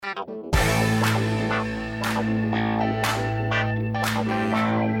Hey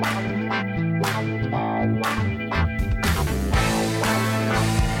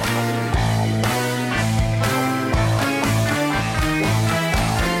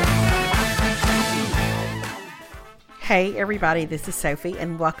everybody, this is Sophie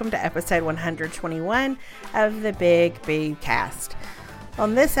and welcome to episode 121 of the Big Boo Cast.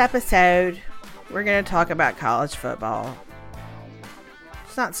 On this episode, we're going to talk about college football.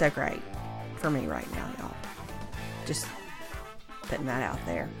 It's not so great for me right now, y'all. Just putting that out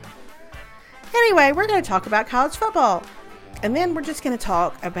there. Anyway, we're going to talk about college football. And then we're just going to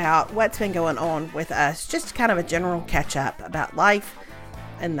talk about what's been going on with us. Just kind of a general catch up about life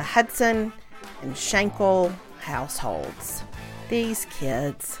in the Hudson and Schenkel households. These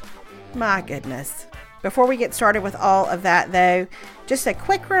kids, my goodness. Before we get started with all of that though, just a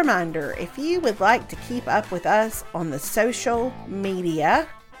quick reminder, if you would like to keep up with us on the social media,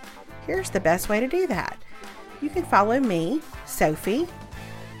 here's the best way to do that. You can follow me, Sophie,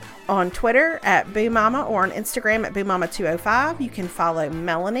 on Twitter at Boo Mama or on Instagram at Boo Mama 205. You can follow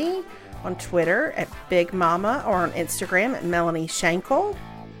Melanie on Twitter at Big Mama or on Instagram at Melanie Schenkel.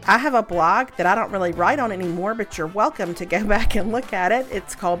 I have a blog that I don't really write on anymore, but you're welcome to go back and look at it.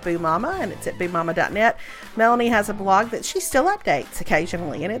 It's called Boo Mama, and it's at boomama.net. Melanie has a blog that she still updates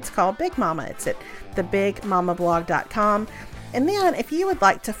occasionally, and it's called Big Mama. It's at thebigmamablog.com. And then if you would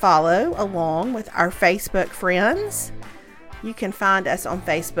like to follow along with our Facebook friends, you can find us on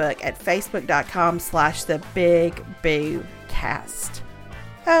Facebook at facebook.com/thebigboocast.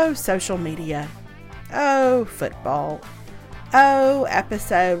 Oh, social media. Oh, football. Oh,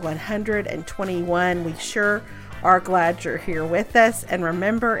 episode 121. We sure are glad you're here with us. And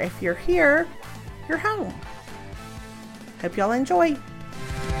remember, if you're here, you're home. Hope y'all enjoy.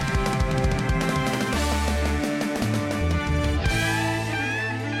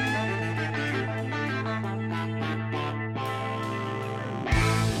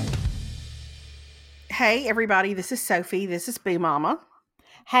 Hey, everybody. This is Sophie. This is Boo Mama.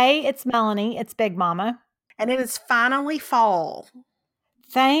 Hey, it's Melanie. It's Big Mama. And it is finally fall.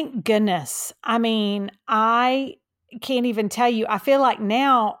 Thank goodness. I mean, I can't even tell you. I feel like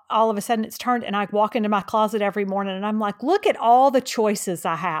now all of a sudden it's turned and I walk into my closet every morning and I'm like, look at all the choices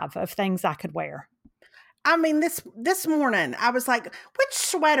I have of things I could wear. I mean, this morning I was like, which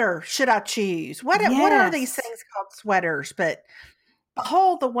sweater should I choose? What are these things called sweaters? But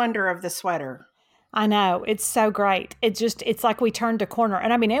behold the wonder of the sweater. I know. It's so great. It's like we turned a corner.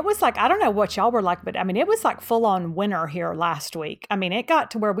 And I mean, it was like, I don't know what y'all were like, but I mean, it was like full on winter here last week. I mean, it got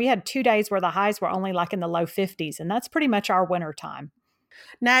to where we had 2 days where the highs were only like in the low 50s. And that's pretty much our winter time.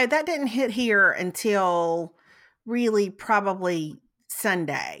 No, that didn't hit here until really probably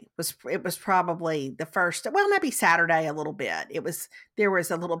Sunday. It was probably the first, well, maybe Saturday a little bit. There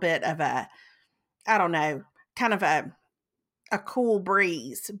was a little bit of a, I don't know, kind of a cool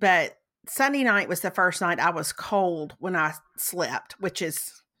breeze, but Sunday night was the first night I was cold when I slept, which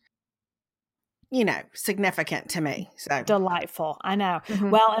is, significant to me. So delightful. I know.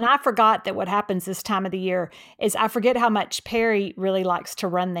 Mm-hmm. Well, and I forgot that what happens this time of the year is I forget how much Perry really likes to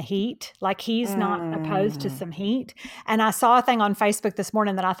run the heat. Like he's not opposed to some heat. And I saw a thing on Facebook this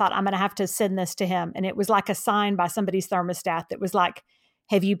morning that I thought I'm going to have to send this to him. And it was like a sign by somebody's thermostat that was like,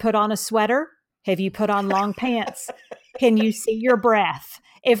 have you put on a sweater? Have you put on long pants? Can you see your breath?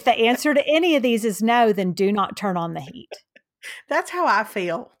 If the answer to any of these is no, then do not turn on the heat. That's how I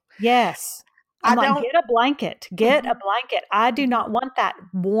feel. Yes. Get a blanket. Get a blanket. I do not want that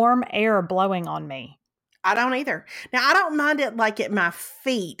warm air blowing on me. I don't either. Now, I don't mind it like at my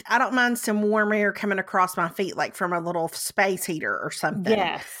feet. I don't mind some warm air coming across my feet, like from a little space heater or something.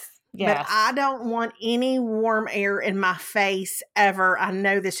 Yes. But I don't want any warm air in my face ever. I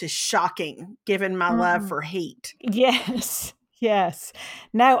know this is shocking, given my love for heat. Yes. Yes.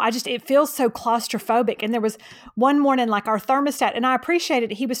 No, it feels so claustrophobic. And there was one morning, like our thermostat, and I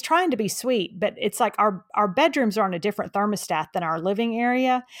appreciated he was trying to be sweet, but it's like our bedrooms are on a different thermostat than our living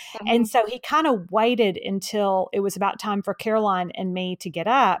area. Mm-hmm. And so he kind of waited until it was about time for Caroline and me to get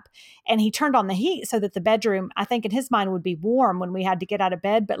up. And he turned on the heat so that the bedroom, I think in his mind, would be warm when we had to get out of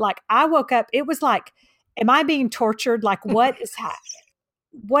bed. But like I woke up, it was like, am I being tortured? Like what is happening?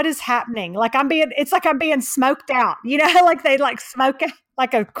 What is happening? Like it's like I'm being smoked out, like they like smoke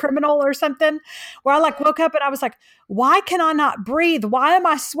like a criminal or something, where I like woke up and I was like, why can I not breathe? Why am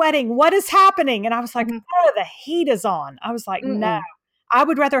I sweating? What is happening? And I was like, oh, the heat is on. I was like, no, I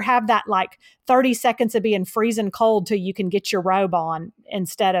would rather have that like 30 seconds of being freezing cold till you can get your robe on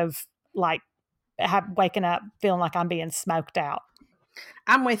instead of like waking up feeling like I'm being smoked out.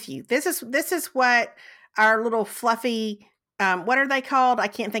 I'm with you. This is what our little fluffy what are they called? I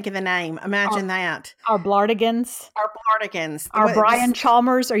can't think of the name. Imagine that. Our Blartigans. Our Blartigans. Our Brian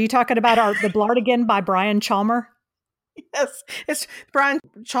Chalmers. Are you talking about the Blartigan by Brian Chalmers? Yes, it's Brian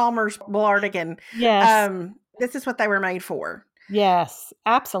Chalmers Blartigan. Yes. This is what they were made for. Yes,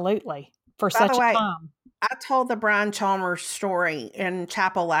 absolutely. For By such the way, a time. I told the Brian Chalmers story in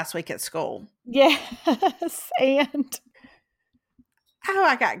chapel last week at school. Yes, and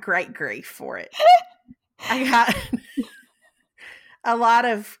I got great grief for it. I got a lot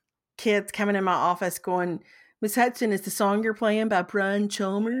of kids coming in my office going, Miss Hudson, is the song you're playing by Brian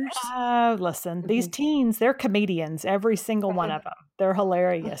Chalmers? Oh, listen, these teens, they're comedians, every single one of them. They're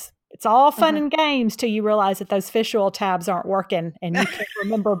hilarious. It's all fun and games till you realize that those fish oil tabs aren't working and you can't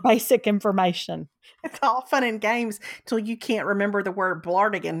remember basic information. It's all fun and games till you can't remember the word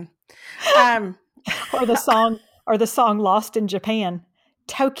Blartigan. Or the song Lost in Japan.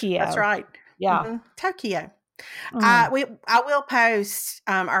 Tokyo. That's right. Yeah. Tokyo. I will post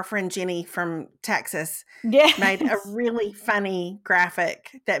our friend Jenny from Texas made a really funny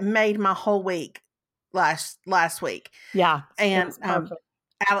graphic that made my whole week last week. Yeah. And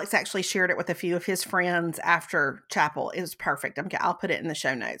Alex actually shared it with a few of his friends after chapel. It was perfect. I'll put it in the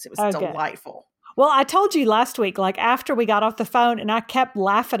show notes. It was delightful. Well, I told you last week, like after we got off the phone and I kept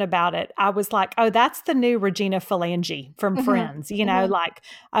laughing about it, I was like, oh, that's the new Regina Phalange from Friends. You know, like,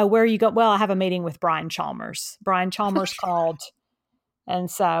 oh, where you go? Well, I have a meeting with Brian Chalmers. Brian Chalmers called. And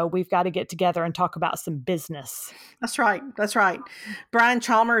so we've got to get together and talk about some business. That's right. That's right. Brian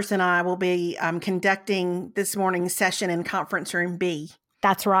Chalmers and I will be conducting this morning's session in conference room B.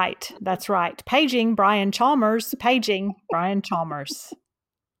 That's right. That's right. Paging Brian Chalmers. Paging Brian Chalmers.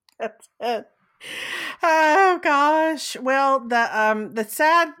 That's it. Oh gosh. Well, the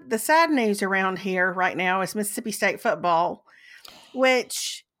sad news around here right now is Mississippi State football,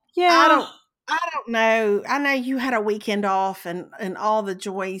 which I don't know. I know you had a weekend off and all the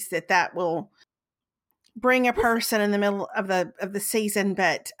joys that will bring a person in the middle of the season,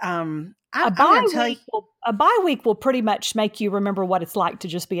 but a bye week will pretty much make you remember what it's like to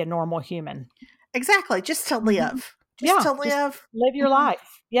just be a normal human. Exactly, just to live. Just live your life.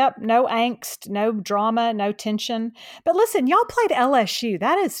 Yep. No angst, no drama, no tension. But listen, y'all played LSU.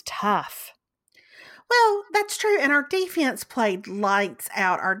 That is tough. Well, that's true. And our defense played lights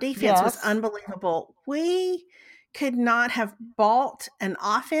out. Our defense was unbelievable. We could not have bought an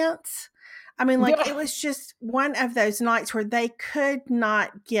offense. I mean, it was just one of those nights where they could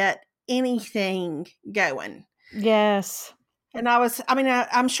not get anything going. Yes. And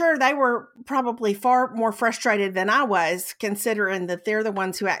I'm sure they were probably far more frustrated than I was, considering that they're the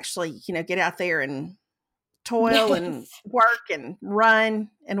ones who actually, get out there and toil and work and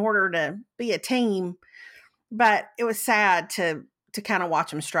run in order to be a team. But it was sad to kind of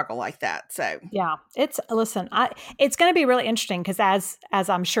watch them struggle like that. So yeah, it's going to be really interesting because as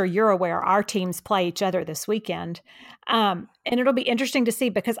I'm sure you're aware, our teams play each other this weekend. And it'll be interesting to see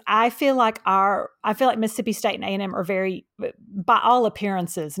because I feel like Mississippi State and A&M are very, by all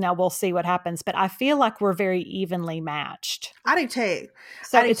appearances, now we'll see what happens, but I feel like we're very evenly matched. I do too.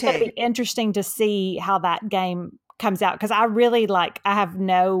 So it's going to be interesting to see how that game comes out because I really I have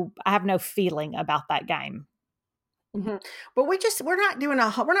no feeling about that game. Mm-hmm. But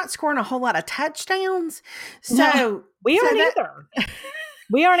we're not scoring a whole lot of touchdowns. So we aren't either.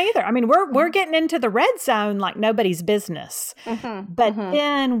 We aren't either. I mean, we're getting into the red zone like nobody's business, but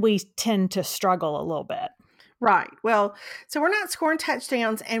then we tend to struggle a little bit. Right. Well, so we're not scoring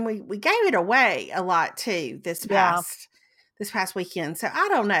touchdowns, and we gave it away a lot too this past weekend. So I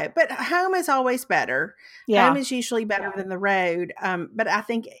don't know, but home is always better. Yeah. Home is usually better than the road. But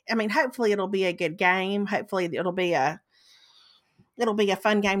hopefully it'll be a good game. Hopefully it'll be a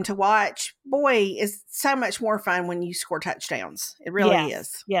fun game to watch. Boy, it's so much more fun when you score touchdowns. It really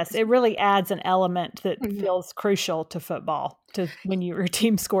is. Yes, it really adds an element that feels crucial to football, to when your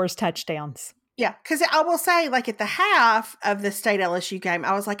team scores touchdowns. Yeah, because I will say, at the half of the State LSU game,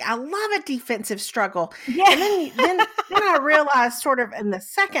 I was like, I love a defensive struggle. Yeah. And then I realized sort of in the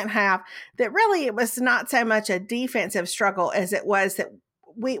second half that really it was not so much a defensive struggle as it was that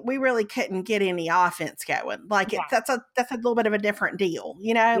we really couldn't get any offense going. That's a little bit of a different deal,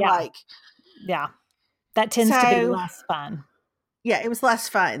 Yeah. That tends to be less fun. Yeah, it was less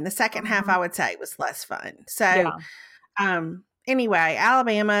fun. The second half, I would say, was less fun. So, anyway,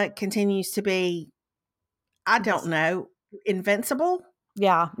 Alabama continues to be, I don't know, invincible.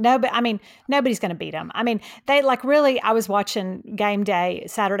 Yeah. No, but nobody's going to beat them. They I was watching game day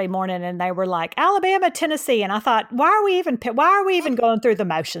Saturday morning and they were like, Alabama, Tennessee. And I thought, why are we even going through the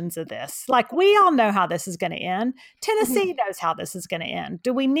motions of this? We all know how this is going to end. Tennessee knows how this is going to end.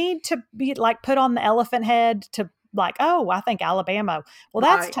 Do we need to be put on the elephant head to like, oh, I think Alabama. Well,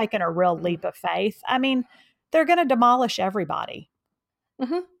 that's Right. taken a real leap of faith. I mean, they're going to demolish everybody.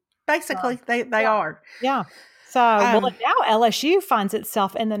 Basically, So, they yeah. are. Yeah. So, well, Um, now LSU finds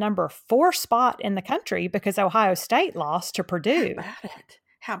itself in the number 4 spot in the country because Ohio State lost to how Purdue. about it?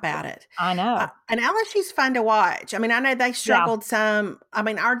 How about it? I know. And LSU's fun to watch. I mean, I know they Yeah. struggled some. I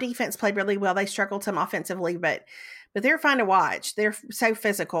mean, our defense played really well. They struggled some offensively, but they're fun to watch. They're so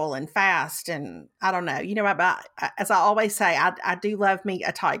physical and fast, and I don't know. You know, about as I always say, I do love me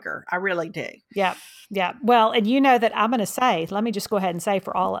a Tiger. I really do. Yeah. Yeah. Well, and you know that I'm going to say, let me just go ahead and say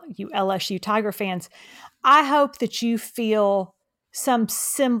for all you LSU Tiger fans, I hope that you feel some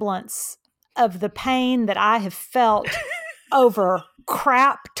semblance of the pain that I have felt over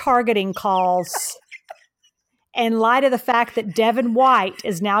crap targeting calls in light of the fact that Devin White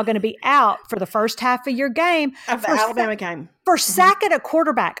is now going to be out for the first half of your game Of the Alabama game. for sacking a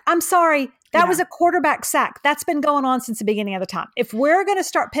quarterback. I'm sorry. That Yeah. was a quarterback sack. That's been going on since the beginning of the time. If we're going to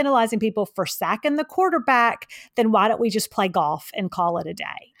start penalizing people for sacking the quarterback, then why don't we just play golf and call it a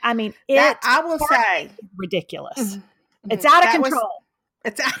day? I mean, That I will say, ridiculous. It's out of control.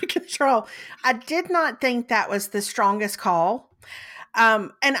 It's out of control. I did not think that was the strongest call.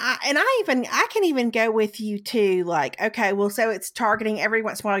 And I can even go with you too. Like, okay, well, so it's targeting every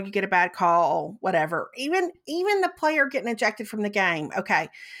once in a while you get a bad call, whatever. Even the player getting ejected from the game, okay.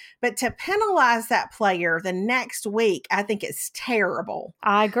 But to penalize that player the next week, I think it's terrible.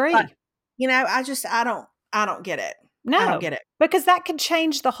 I agree. But, you know, I don't get it. No, I don't get it. Because that could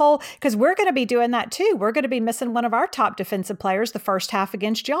change the whole, because we're going to be doing that too. We're going to be missing one of our top defensive players the first half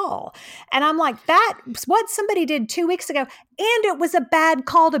against y'all. And I'm like, that's what somebody did 2 weeks ago. And it was a bad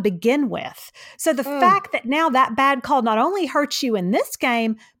call to begin with. So the fact that now that bad call not only hurts you in this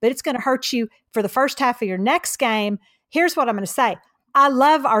game, but it's going to hurt you for the first half of your next game. Here's what I'm going to say. I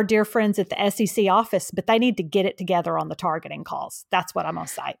love our dear friends at the SEC office, but they need to get it together on the targeting calls. That's what I'm going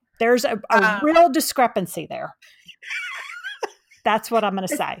to say. There's a real discrepancy there. That's what I'm going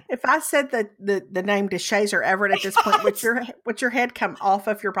to say. If I said the name DeShazer Everett at this point, would your head come off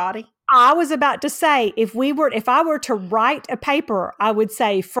of your body? I was about to say, if I were to write a paper, I would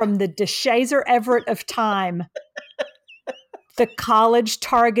say from the DeShazer Everett of time, the college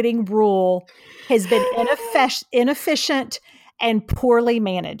targeting rule has been inefficient and poorly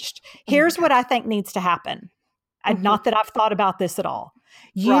managed. Here's what I think needs to happen. Not that I've thought about this at all.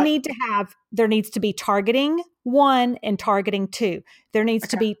 There needs to be targeting 1 and targeting 2. There needs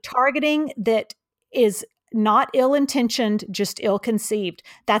to be targeting that is not ill-intentioned, just ill-conceived.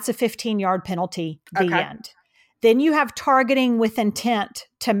 That's a 15-yard penalty, the end. Then you have targeting with intent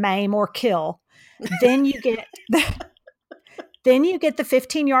to maim or kill. Then you get the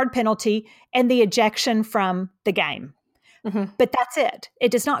 15-yard penalty and the ejection from the game. But that's it. It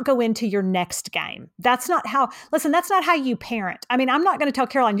does not go into your next game. That's not how you parent. I mean, I'm not going to tell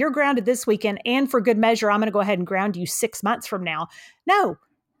Caroline, you're grounded this weekend, and for good measure, I'm going to go ahead and ground you 6 months from now. No,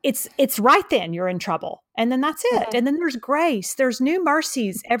 it's right then you're in trouble. And then that's it. And then there's grace. There's new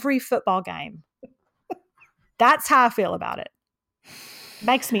mercies every football game. That's how I feel about it.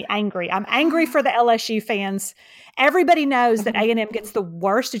 Makes me angry. I'm angry for the LSU fans. Everybody knows that A&M gets the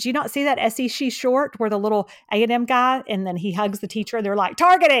worst. Did you not see that SEC short where the little A&M guy, and then he hugs the teacher and they're like,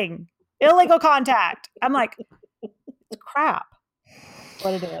 targeting, illegal contact. I'm like, it's crap.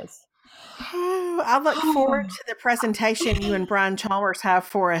 What it is. I look forward to the presentation you and Brian Chalmers have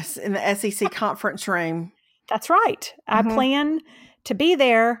for us in the SEC conference room. That's right. I plan to be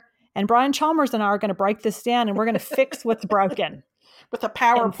there, and Brian Chalmers and I are going to break this down, and we're going to fix what's broken. With a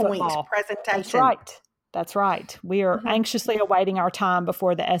PowerPoint presentation. That's right. We are anxiously awaiting our time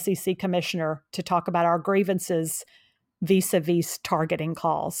before the SEC commissioner to talk about our grievances vis-a-vis targeting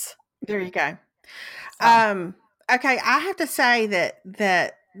calls. There you go. Okay, I have to say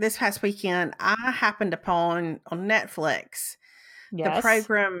that this past weekend, I happened upon on Netflix the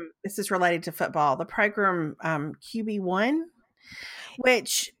program. This is related to football. The program QB1,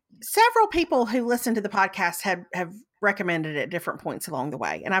 which several people who listen to the podcast have recommended at different points along the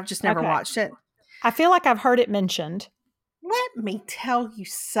way, and I've just never watched it. I feel like I've heard it mentioned. Let me tell you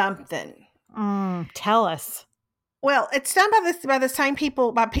something. Tell us. Well, it's done by the same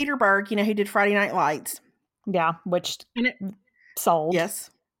people, by Peter Berg, who did Friday Night Lights. Yeah, which sold. Yes,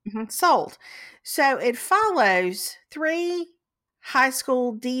 sold. So it follows 3 high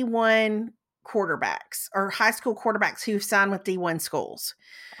school D1 quarterbacks, or high school quarterbacks who've signed with D1 schools.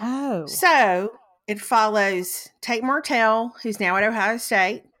 Oh. So it follows Tate Martell, who's now at Ohio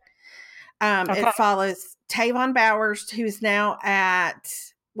State. It follows Tavon Bowers, who's now at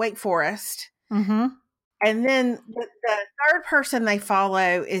Wake Forest. And then the third person they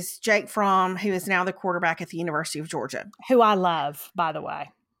follow is Jake Fromm, who is now the quarterback at the University of Georgia. Who I love, by the way.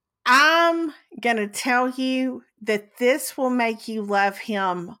 I'm going to tell you that this will make you love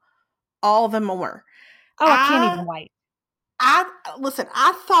him all the more. Oh, I can't even wait. Listen,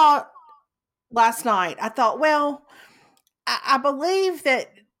 I thought last night, well, I believe that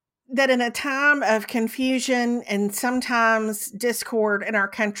in a time of confusion and sometimes discord in our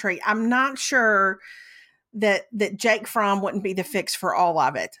country, I'm not sure that Jake Fromm wouldn't be the fix for all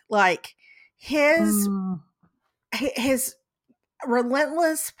of it. Like his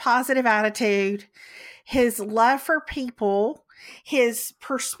relentless positive attitude, his love for people, his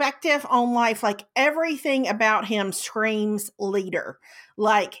perspective on life, like everything about him screams leader,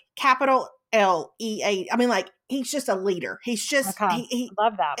 like capital LEA. I mean, like he's just a leader. He's just, he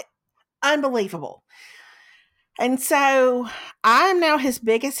love that. Unbelievable. And so I'm now his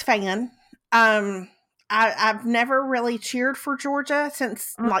biggest fan. I've never really cheered for Georgia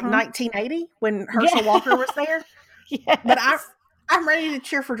since like 1980 when Herschel Walker was there. Yes. But I'm ready to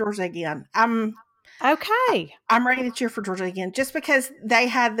cheer for Georgia again. I'm ready to cheer for Georgia again just because they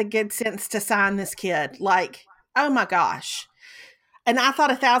had the good sense to sign this kid. Like, oh my gosh. And I thought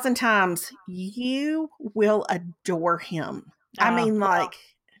 1,000 times, you will adore him. I mean, like.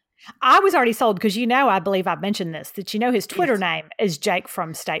 I was already sold because, I believe I've mentioned this, that his Twitter name is Jake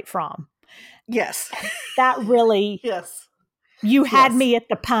from State From. Yes. That really. Yes. You had me at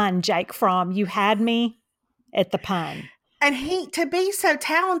the pun, Jake Fromm. You had me at the pun. And to be so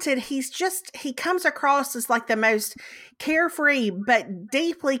talented, he comes across as like the most carefree but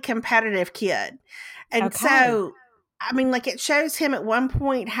deeply competitive kid. And so, I mean, like it shows him at one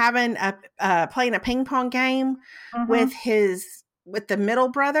point having playing a ping pong game with the middle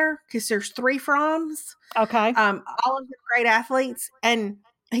brother, because there's 3 Fromms. Okay. All of them great athletes. And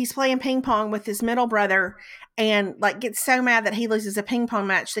he's playing ping pong with his middle brother and like gets so mad that he loses a ping pong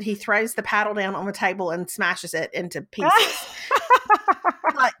match that he throws the paddle down on the table and smashes it into pieces.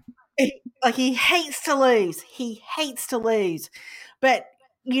 he hates to lose. He hates to lose. But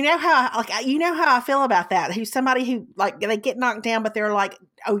you know how I feel about that. Who's somebody who like they get knocked down, but they're like,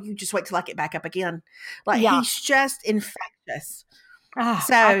 oh, you just wait till I get back up again. Like he's just infectious.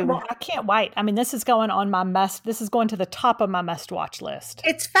 I can't wait. I mean, this is going to the top of my must watch list.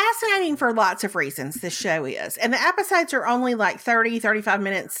 It's fascinating for lots of reasons, this show is. And the episodes are only like 30, 35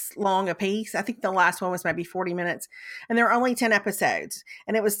 minutes long a piece. I think the last one was maybe 40 minutes. And there are only 10 episodes.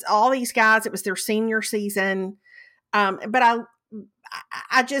 And it was all these guys. It was their senior season. But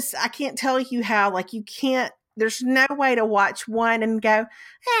I can't tell you how, like, there's no way to watch one and go,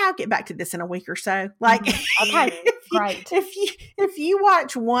 I'll get back to this in a week or so. Like, if you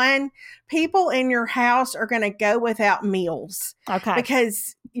watch one, people in your house are going to go without meals. Okay.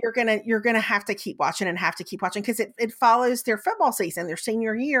 Because you're going to have to keep watching because it follows their football season, their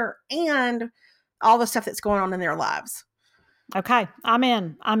senior year, and all the stuff that's going on in their lives. Okay, I'm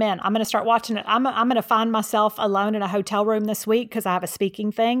in. I'm going to start watching it. I'm going to find myself alone in a hotel room this week because I have a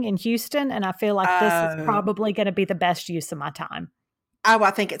speaking thing in Houston, and I feel like this is probably going to be the best use of my time. Oh,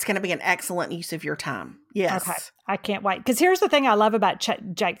 I think it's going to be an excellent use of your time. Yes. Okay. I can't wait. Because here's the thing I love about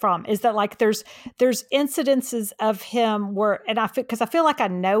Jake Fromm is that like there's incidences of him because I feel like I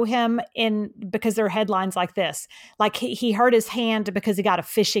know him because there are headlines like this. Like he hurt his hand because he got a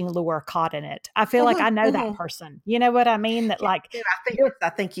fishing lure caught in it. I feel like I know that person. You know what I mean? That like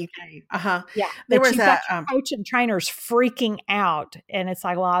I think you do. Uh-huh. Yeah. There was coach and trainers freaking out, and it's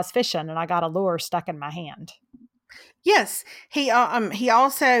like, well, I was fishing and I got a lure stuck in my hand. Yes, he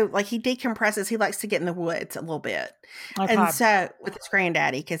also like he decompresses. He likes to get in the woods a little bit, and so with his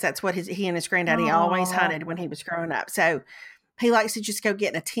granddaddy, because that's what he and his granddaddy always hunted when he was growing up. So he likes to just go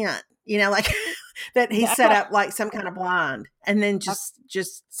get in a tent, like that he set up like some kind of blind, and then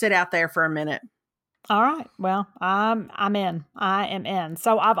just sit out there for a minute. All right, well, I'm in. I am in.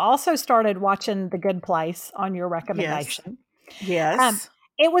 So I've also started watching The Good Place on your recommendation. Yes.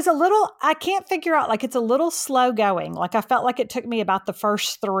 It was I can't figure out, like, it's a little slow going. Like, I felt like it took me about the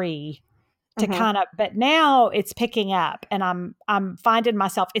first 3 to kind of, but now it's picking up and I'm finding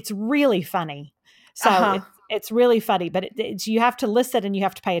myself, it's really funny. So it's really funny, but it's, you have to listen and you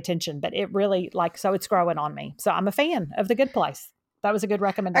have to pay attention, but it really so it's growing on me. So I'm a fan of The Good Place. That was a good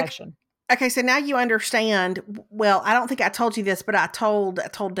recommendation. Okay, so now you understand. Well, I don't think I told you this, but I told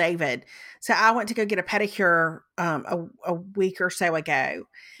David. So I went to go get a pedicure a week or so ago.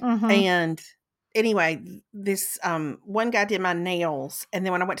 And anyway, this one guy did my nails. And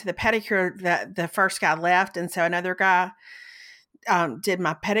then when I went to the pedicure, the first guy left. And so another guy did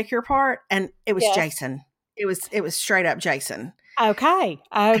my pedicure part. And it was Jason. it was straight up Jason. Okay.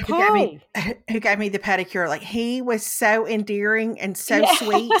 Who gave me Okay. who gave me the pedicure. Like, he was so endearing and so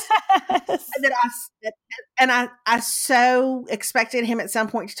sweet Yes. that I so expected him at some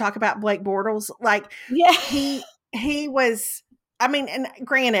point to talk about Blake Bortles. Like, Yeah. he was, I mean, and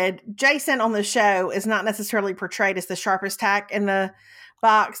granted, Jason on the show is not necessarily portrayed as the sharpest tack in the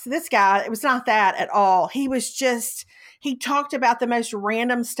box. This guy, it was not that at all. He was just, he talked about the most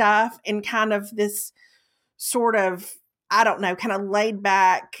random stuff in kind of this sort of, I don't know, kind of laid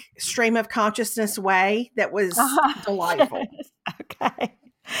back stream of consciousness way that was delightful. Yes. Okay.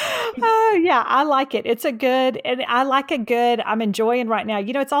 Oh yeah, I like it. And I like a good, I'm enjoying right now.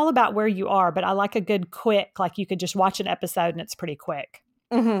 It's all about where you are, but I like a good quick, like you could just watch an episode and it's pretty quick.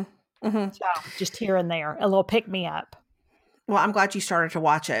 Mm-hmm. Mm-hmm. So just here and there, a little pick me up. Well, I'm glad you started to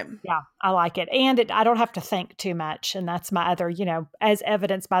watch it. Yeah, I like it. And I don't have to think too much. And that's my other, as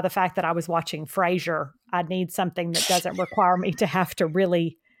evidenced by the fact that I was watching Frasier. I need something that doesn't require me to have to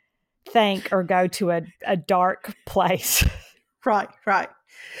really think or go to a dark place. Right.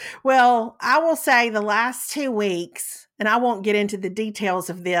 Well, I will say the last 2 weeks, and I won't get into the details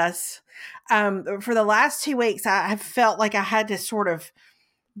of this, for the last 2 weeks, I have felt like I had to sort of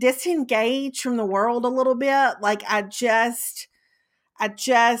disengage from the world a little bit. Like, I just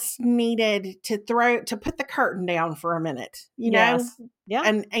needed to put the curtain down for a minute, Yes. Yeah.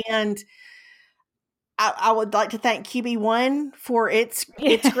 and I would like to thank QB1 for its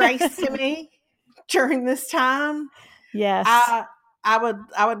grace to me during this time. Yes. I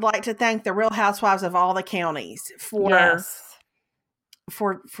would like to thank the Real Housewives of all the counties for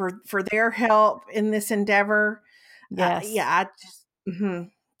their help in this endeavor. Yes. I just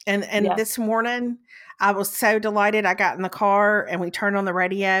and this morning I was so delighted. I got in the car and we turned on the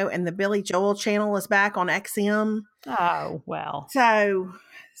radio and the Billy Joel channel is back on XM. Oh, well.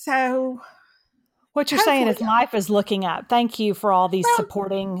 So what you're saying is life is looking up. Thank you for all these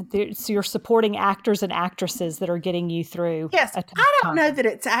you're supporting actors and actresses that are getting you through. Yes. I don't know that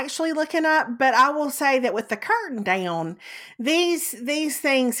it's actually looking up, but I will say that with the curtain down, these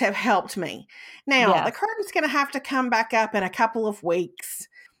things have helped me. Now, the curtain's going to have to come back up in a couple of weeks.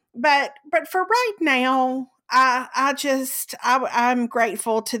 But for right now, I'm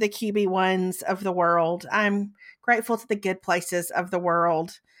grateful to the QB1s of the world. I'm grateful to the Good Places of the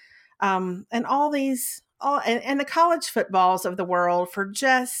world. And all and the college footballs of the world for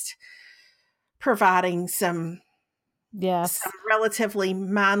just providing some relatively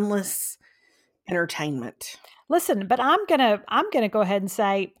mindless entertainment. Listen, but I'm gonna go ahead and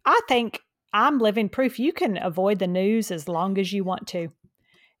say I think I'm living proof you can avoid the news as long as you want to.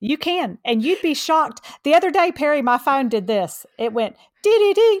 You can, and you'd be shocked. The other day, Perry, my phone did this. It went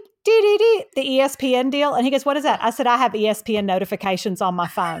dee-dee-dee, dee-dee-dee, the ESPN deal. And he goes, "What is that?" I said, "I have ESPN notifications on my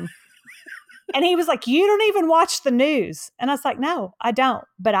phone." And he was like, "You don't even watch the news." And I was like, "No, I don't.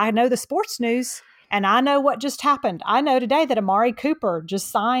 But I know the sports news and I know what just happened. I know today that Amari Cooper just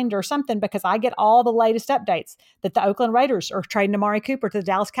signed or something because I get all the latest updates that the Oakland Raiders are trading Amari Cooper to the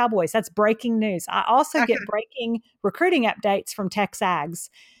Dallas Cowboys. That's breaking news. I also get breaking recruiting updates from TexAgs.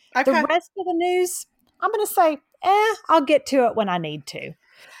 Okay. The rest of the news, I'm going to say, I'll get to it when I need to.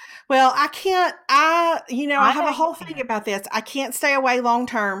 Well, I can't, I have a whole thing about this. I can't stay away long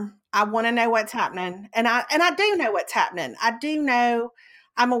term. I want to know what's happening. And I do know what's happening. I do know,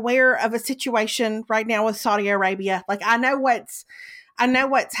 I'm aware of a situation right now with Saudi Arabia. Like, I know what's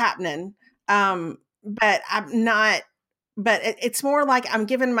happening. But I'm not, but it's more like I'm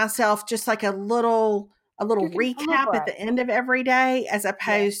giving myself just like a little recap at the end of every day, as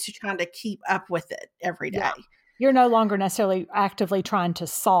opposed to trying to keep up with it every day. Yeah. You're no longer necessarily actively trying to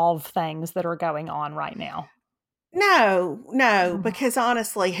solve things that are going on right now. No, because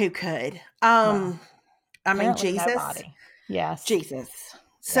honestly, who could? I mean, Jesus. Nobody. Yes. Jesus.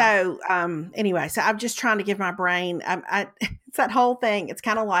 So, anyway, so I'm just trying to give my brain, it's that whole thing. It's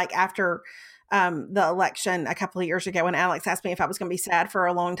kind of like after the election a couple of years ago when Alex asked me if I was going to be sad for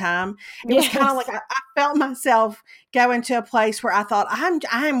a long time. It was kind of like I felt myself go into a place where I thought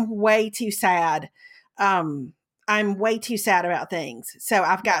I'm way too sad. I'm way too sad about things. So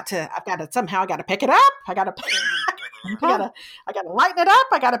I've got to somehow I got to pick it up. I got to lighten it up.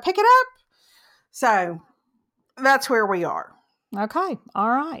 I got to pick it up. So that's where we are. Okay. All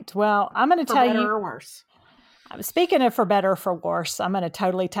right. Well, I'm going to tell you. For better or worse. Speaking of for better or for worse, I'm going to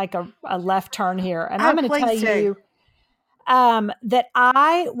totally take a left turn here. And I'm going to tell you that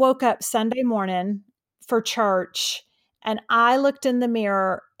I woke up Sunday morning for church and I looked in the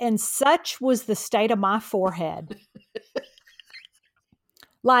mirror and such was the state of my forehead.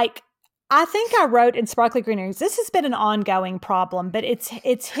 Like, I think I wrote in Sparkly Green Earrings, this has been an ongoing problem, but it's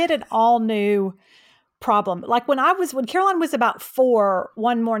hit an all new problem. Like when Caroline was about 4,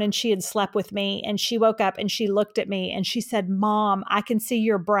 one morning she had slept with me and she woke up and she looked at me and she said, "Mom, I can see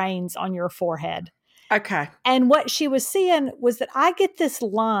your brains on your forehead." Okay. And what she was seeing was that I get this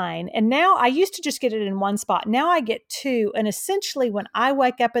line, and now I used to just get it in one spot. Now I get 2. And essentially when I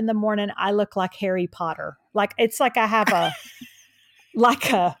wake up in the morning, I look like Harry Potter. Like it's like I have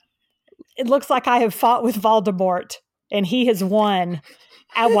it looks like I have fought with Voldemort and he has won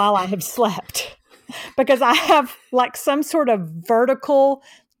while I have slept. Because I have like some sort of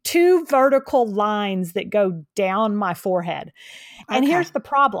 2 vertical lines that go down my forehead. And Okay. here's the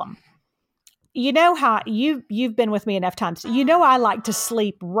problem. You know how you've been with me enough times. You know I like to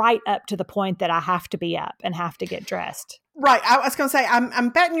sleep right up to the point that I have to be up and have to get dressed. Right. I was going to say, I'm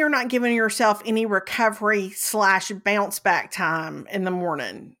betting you're not giving yourself any recovery / bounce back time in the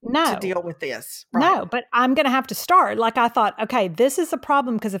morning to deal with this. Right? No, but I'm going to have to start. Like I thought, okay, this is a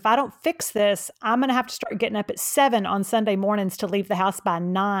problem because if I don't fix this, I'm going to have to start getting up at 7 on Sunday mornings to leave the house by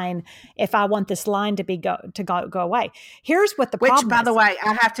 9 if I want this line to go away. Here's what the problem is. Which, by the way,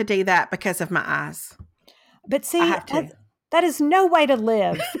 I have to do that because of my eyes. But see, that is no way to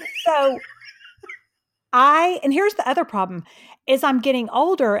live. So and here's the other problem is I'm getting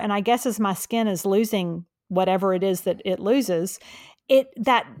older, and I guess as my skin is losing whatever it is that it loses,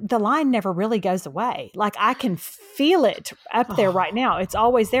 that the line never really goes away. Like I can feel it up there right now. It's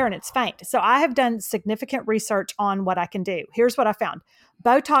always there and it's faint. So I have done significant research on what I can do. Here's what I found.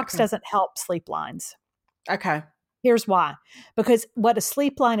 Botox doesn't help sleep lines. Okay. Here's why. Because what a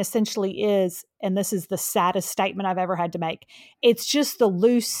sleep line essentially is, and this is the saddest statement I've ever had to make, it's just the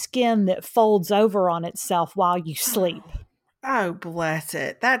loose skin that folds over on itself while you sleep. Oh, bless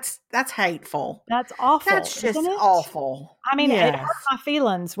it. That's hateful. That's awful. That's just awful. I mean, It hurt my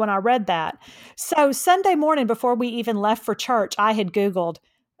feelings when I read that. So Sunday morning, before we even left for church, I had Googled,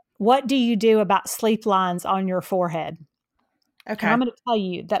 what do you do about sleep lines on your forehead? Okay. And I'm going to tell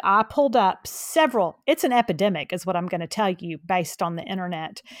you that I pulled up it's an epidemic is what I'm going to tell you based on the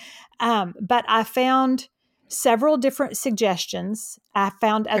internet. But I found several different suggestions. I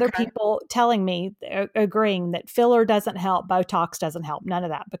found other people telling me, agreeing that filler doesn't help, Botox doesn't help, none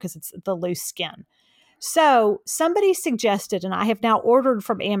of that because it's the loose skin. So somebody suggested, and I have now ordered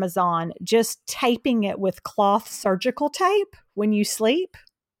from Amazon, just taping it with cloth surgical tape when you sleep.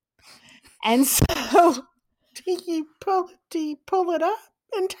 And so... Do you pull it up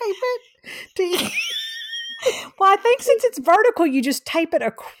and tape it? Well, I think since it's vertical, you just tape it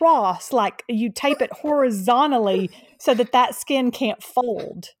across, like you tape it horizontally so that skin can't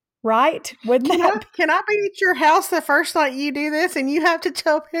fold, right? Can I be at your house the first night you do this and you have to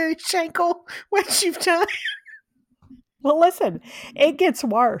tell Perry Shankle what you've done? Well, listen, it gets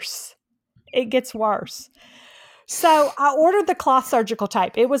worse. It gets worse. So I ordered the cloth surgical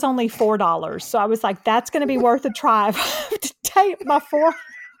tape. It was only $4. So I was like, that's going to be worth a try. I have to tape my forehead.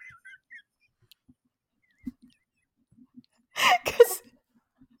 Because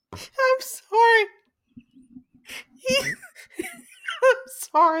I'm sorry. I'm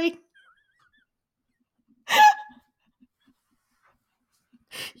sorry.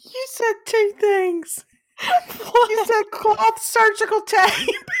 You said 2 things. What? You said cloth surgical tape.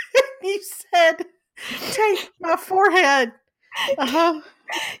 You said tape my forehead.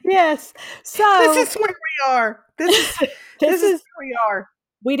 Yes. So this is where we are. This is where we are.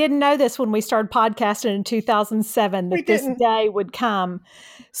 We didn't know this when we started podcasting in 2007 that this day would come.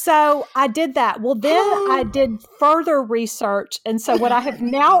 So I did that. Well, then I did further research. And so what I have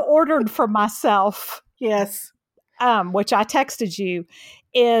now ordered for myself, yes, which I texted you,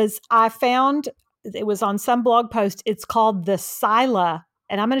 is I found, it was on some blog post, it's called the Syla.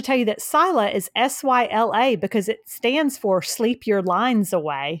 And I'm going to tell you that Syla is SYLA because it stands for Sleep Your Lines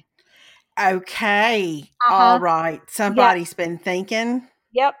Away. Okay. All right. Somebody's been thinking.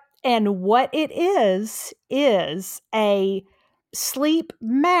 Yep. And what it is a sleep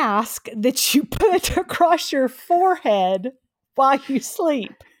mask that you put across your forehead while you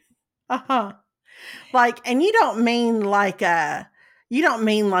sleep. And you don't mean like a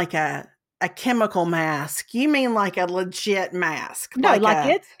chemical mask. You mean like a legit mask. No,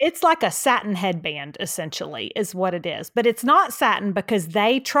 it's like a satin headband, essentially, is what it is. But it's not satin because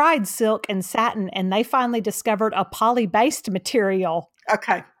they tried silk and satin and they finally discovered a poly-based material.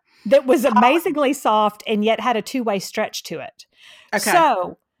 Okay. That was amazingly soft and yet had a 2-way stretch to it. Okay.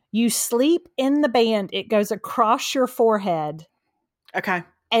 So you sleep in the band. It goes across your forehead. Okay.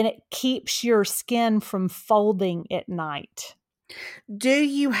 And it keeps your skin from folding at night. Do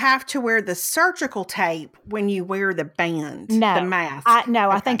you have to wear the surgical tape when you wear the band, the No, mask? I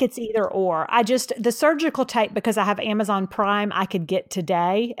Okay. think it's either or. The surgical tape, because I have Amazon Prime, I could get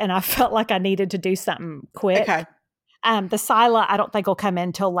today, and I felt like I needed to do something quick. Okay. The Sila, I don't think will come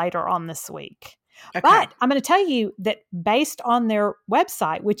in till later on this week. Okay. But I'm going to tell you that based on their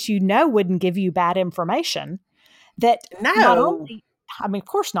website, which wouldn't give you bad information, that not No. only, I mean, of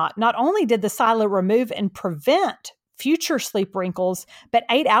course not only did the Sila remove and prevent future sleep wrinkles, but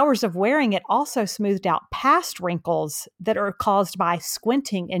 8 hours of wearing it also smoothed out past wrinkles that are caused by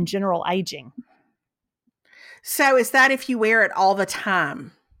squinting and general aging. So is that if you wear it all the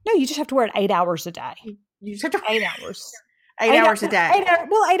time? No, you just have to wear it 8 hours a day. You just have to 8 hours. 8 hours a day.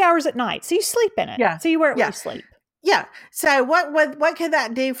 8 hours at night. So you sleep in it. Yeah. So you wear it when Yeah. you sleep. Yeah. So what could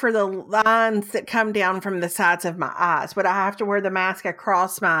that do for the lines that come down from the sides of my eyes? Would I have to wear the mask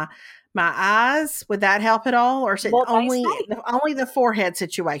across my eyes? Would that help at all? Or is it Well, they only say- the forehead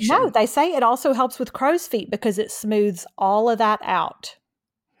situation? No, they say it also helps with crow's feet because it smooths all of that out.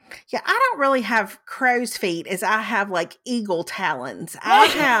 Yeah, I don't really have crow's feet as I have like eagle talons. I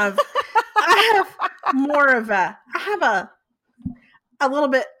have a little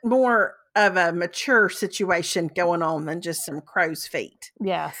bit more of a mature situation going on than just some crow's feet.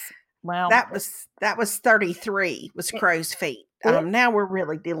 Yes. Well, That was 33 was crow's feet. Now we're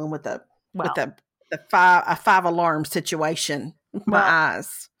really dealing with a 5 alarm situation with my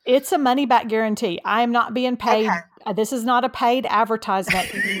eyes. It's a money back guarantee. I am not being paid. Okay. This is not a paid advertisement.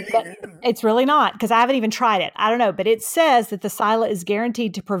 It's really not, because I haven't even tried it. I don't know, but it says that the Sila is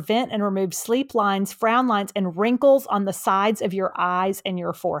guaranteed to prevent and remove sleep lines, frown lines, and wrinkles on the sides of your eyes and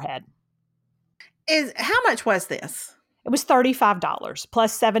your forehead. How much was this? It was $35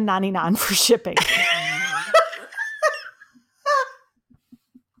 plus $7.99 for shipping.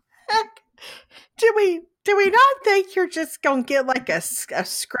 Do we not think you're just gonna get like a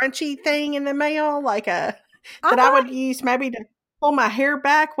scrunchy thing in the mail, like I would use maybe to pull my hair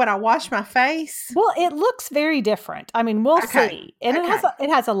back when I wash my face? Well, it looks very different. I mean, we'll see. And it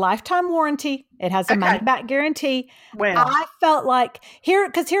has a lifetime warranty. It has a money back guarantee. Well, I felt like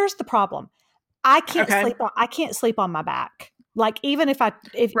here's the problem. I can't sleep on my back. Like even if I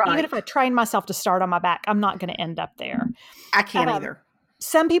train myself to start on my back, I'm not going to end up there. I can't either.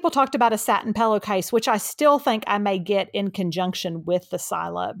 Some people talked about a satin pillowcase, which I still think I may get in conjunction with the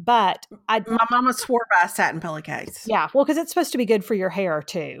Sila, but my mama swore by a satin pillowcase. Yeah, well, because it's supposed to be good for your hair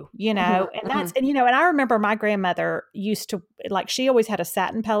too, and that's and I remember my grandmother used to she always had a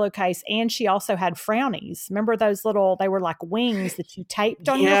satin pillowcase, and she also had frownies. Remember those they were like wings that you taped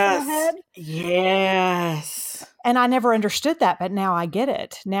on your forehead? Yes. And I never understood that, but now I get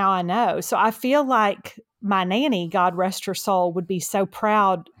it. Now I know. So I feel like my nanny, God rest her soul, would be so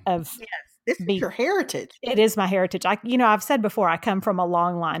proud of. Yes, this is your heritage. It is my heritage. I've said before, I come from a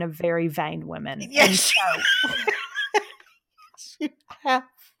long line of very vain women. Yes, you have.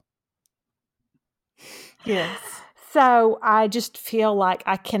 Yes. So I just feel like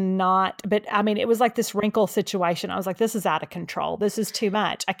I cannot, but I mean, it was like this wrinkle situation. I was like, this is out of control. This is too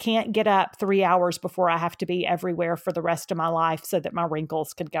much. I can't get up 3 hours before I have to be everywhere for the rest of my life so that my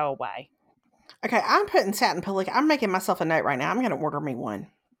wrinkles could go away. Okay, I'm putting satin pillowcase. I'm making myself a note right now. I'm going to order me one.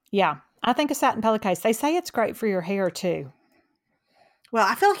 Yeah, I think a satin pillowcase. They say it's great for your hair too. Well,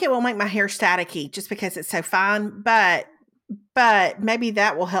 I feel like it will make my hair staticky just because it's so fine, but maybe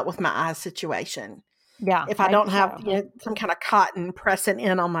that will help with my eye situation. Yeah. If I don't have some kind of cotton pressing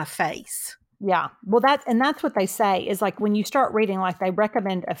in on my face. Yeah. Well, that's what they say is like when you start reading, like they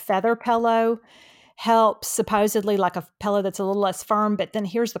recommend a feather pillow helps, supposedly like a pillow that's a little less firm. But then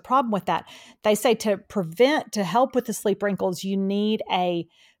here's the problem with that. They say to help with the sleep wrinkles, you need a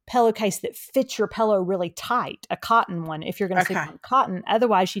pillowcase that fits your pillow really tight, a cotton one if you're going to sleep on cotton.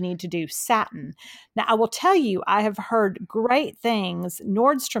 Otherwise, you need to do satin. Now, I will tell you, I have heard great things.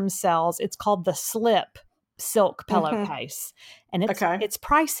 Nordstrom sells, it's called the Slip silk pillowcase. And it's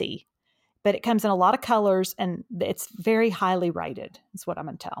pricey, but it comes in a lot of colors and it's very highly rated is what I'm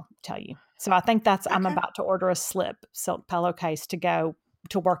going to tell you. So I think I'm about to order a Slip silk pillowcase to go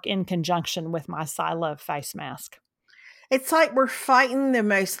to work in conjunction with my Sila face mask. It's like we're fighting the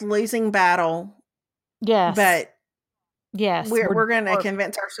most losing battle. Yes. But yes, we're going to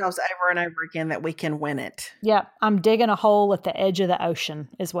convince ourselves over and over again that we can win it. Yep. I'm digging a hole at the edge of the ocean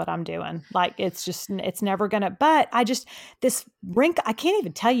is what I'm doing. Like it's never going to, but this wrinkle, I can't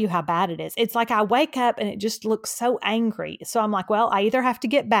even tell you how bad it is. It's like I wake up and it just looks so angry. So I'm like, well, I either have to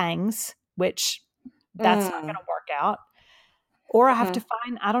get bangs, which that's not going to work out. Or I have to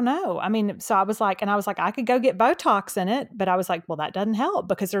find, I don't know. I mean, so I was like, I could go get Botox in it, but I was like, well, that doesn't help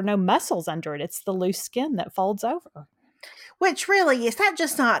because there are no muscles under it. It's the loose skin that folds over. Which really, is that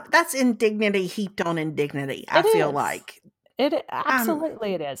just not, that's indignity heaped on indignity, I feel like. It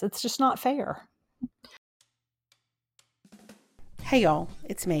absolutely it is. It's just not fair. Hey y'all,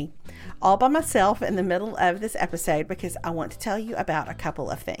 it's me, all by myself in the middle of this episode because I want to tell you about a couple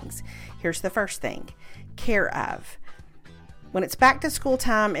of things. Here's the first thing, Care Of. When it's back to school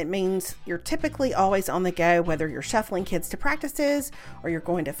time, it means you're typically always on the go, whether you're shuffling kids to practices or you're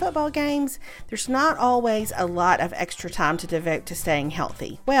going to football games. There's not always a lot of extra time to devote to staying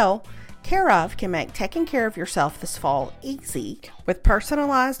healthy. Well, Care Of can make taking care of yourself this fall easy with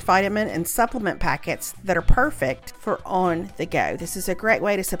personalized vitamin and supplement packets that are perfect for on the go. This is a great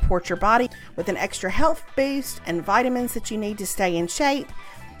way to support your body with an extra health boost and vitamins that you need to stay in shape.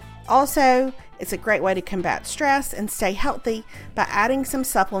 Also, it's a great way to combat stress and stay healthy by adding some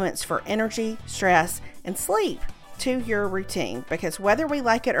supplements for energy, stress, and sleep to your routine, because whether we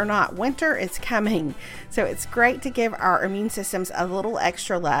like it or not, winter is coming. So it's great to give our immune systems a little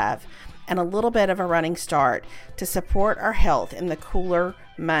extra love and a little bit of a running start to support our health in the cooler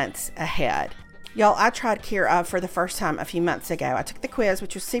months ahead. Y'all, I tried Care Of for the first time a few months ago. I took the quiz,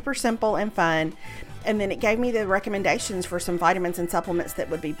 which was super simple and fun, and then it gave me the recommendations for some vitamins and supplements that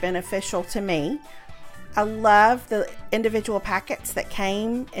would be beneficial to me. I love the individual packets that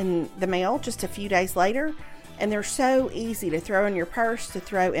came in the mail just a few days later, and they're so easy to throw in your purse, to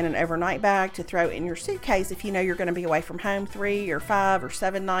throw in an overnight bag, to throw in your suitcase if you know you're going to be away from home 3 or 5 or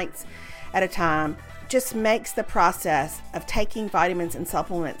 7 nights at a time. Just makes the process of taking vitamins and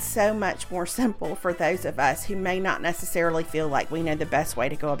supplements so much more simple for those of us who may not necessarily feel like we know the best way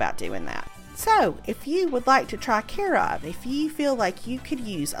to go about doing that. So if you would like to try Care Of, if you feel like you could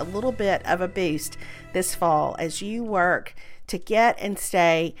use a little bit of a boost this fall as you work to get and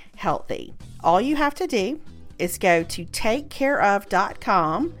stay healthy, all you have to do is go to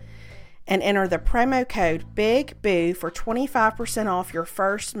takecareof.com and enter the promo code BIGBOO for 25% off your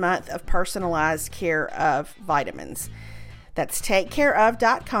first month of personalized Care Of vitamins. That's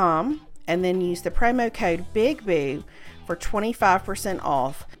takecareof.com and then use the promo code BIGBOO for 25%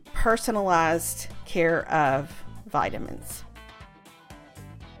 off personalized Care Of vitamins.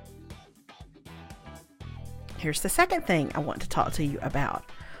 Here's the second thing I want to talk to you about,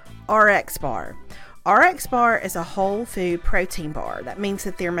 RX Bar. RX Bar is a whole food protein bar. That means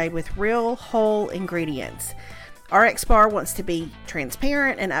that they're made with real whole ingredients. RX Bar wants to be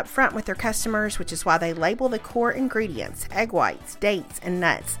transparent and upfront with their customers, which is why they label the core ingredients, egg whites, dates, and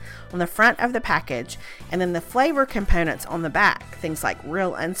nuts, on the front of the package, and then the flavor components on the back, things like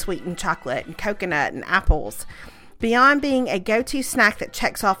real unsweetened chocolate and coconut and apples. Beyond being a go-to snack that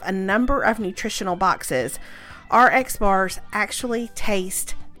checks off a number of nutritional boxes, RX Bars actually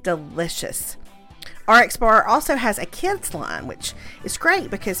taste delicious. RX Bar also has a kids line, which is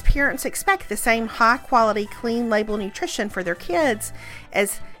great because parents expect the same high quality, clean label nutrition for their kids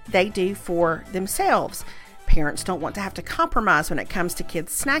as they do for themselves. Parents don't want to have to compromise when it comes to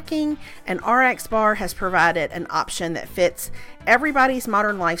kids snacking, and RX Bar has provided an option that fits everybody's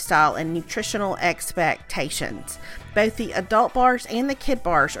modern lifestyle and nutritional expectations. Both the adult bars and the kid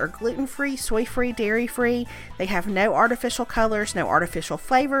bars are gluten-free, soy-free, dairy-free. They have no artificial colors, no artificial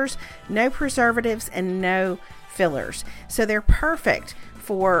flavors, no preservatives, and no fillers. So they're perfect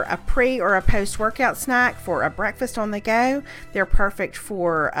for a pre or a post-workout snack, for a breakfast on the go. They're perfect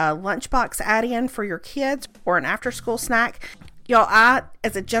for a lunchbox add-in for your kids or an after-school snack. Y'all, I,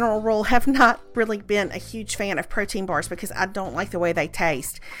 as a general rule, have not really been a huge fan of protein bars because I don't like the way they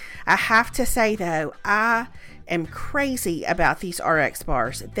taste. I have to say, though, I am crazy about these RX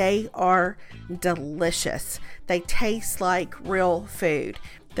bars. They are delicious. They taste like real food.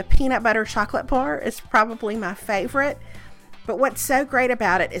 The peanut butter chocolate bar is probably my favorite. But what's so great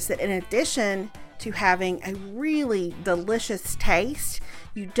about it is that in addition to having a really delicious taste,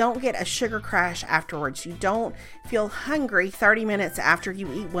 you don't get a sugar crash afterwards. You don't feel hungry 30 minutes after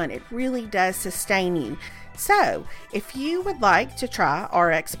you eat one. It really does sustain you. So if you would like to try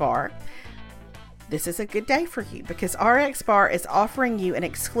RX Bar, this is a good day for you because RX Bar is offering you an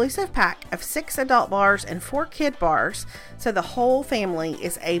exclusive pack of 6 adult bars and 4 kid bars, so the whole family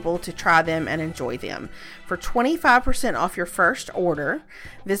is able to try them and enjoy them. For 25% off your first order,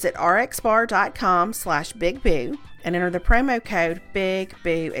 visit rxbar.com/bigboo and enter the promo code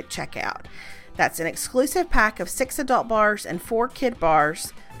BIGBOO at checkout. That's an exclusive pack of 6 adult bars and 4 kid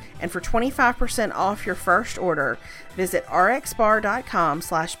bars. And for 25% off your first order, visit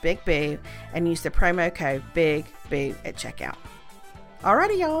rxbar.com/bigboo and use the promo code BIGBOO at checkout.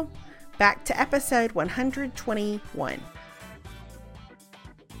 Alrighty, y'all, back to episode 121.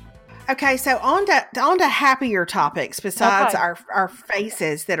 Okay, so on to happier topics besides Okay. our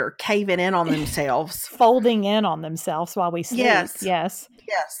faces that are caving in on themselves. Folding in on themselves while we sleep. Yes, Yes.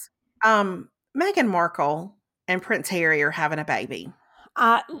 yes. Meghan Markle and Prince Harry are having a baby.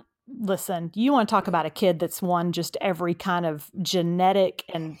 I listen, you want to talk about a kid that's won just every kind of genetic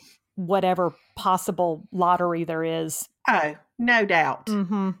and whatever possible lottery there is. Oh, no doubt.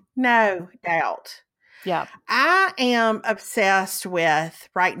 Mm-hmm. No doubt. Yeah. I am obsessed with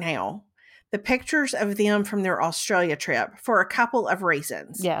right now the pictures of them from their Australia trip for a couple of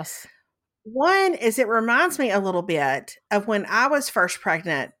reasons. Yes. One is it reminds me a little bit of when I was first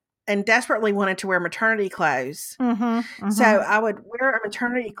pregnant and desperately wanted to wear maternity clothes. Mm-hmm. Mm-hmm. So I would wear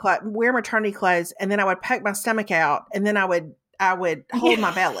maternity clothes, and then I would poke my stomach out, and then I would hold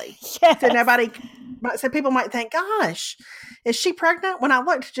my belly. Yes. So people might think, "Gosh, is she pregnant?" When I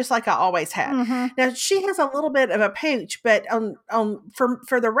looked just like I always had. Mm-hmm. Now she has a little bit of a pooch, but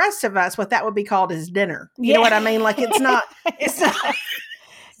for the rest of us, what that would be called is dinner. You know what I mean? Like it's not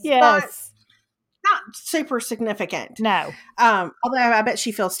Yes. not super significant. No. Although I bet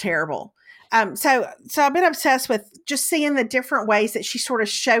she feels terrible. So I've been obsessed with just seeing the different ways that she sort of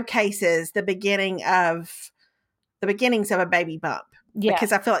showcases the beginnings of a baby bump. Yeah.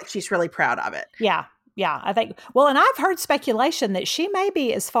 Because I feel like she's really proud of it. Yeah. Yeah. I think, well, and I've heard speculation that she may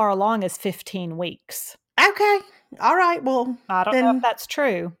be as far along as 15 weeks. Okay. All right. Well, I don't know if that's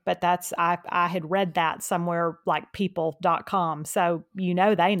true, but I had read that somewhere like people.com. So,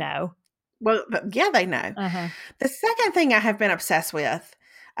 they know. Well, yeah, they know. Uh-huh. The second thing I have been obsessed with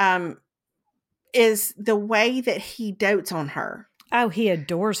is the way that he dotes on her. Oh, he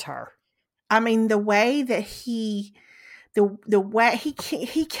adores her. I mean, the way that the way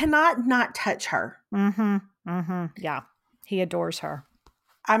he cannot not touch her. Mm-hmm. Mm-hmm. Yeah. He adores her.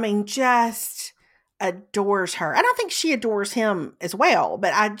 I mean, just adores her. And I think she adores him as well.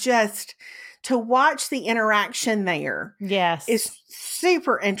 But to watch the interaction there Yes. is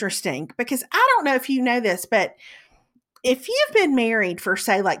super interesting because I don't know if you know this, but if you've been married for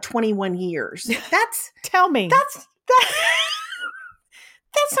say like 21 years, tell me. That's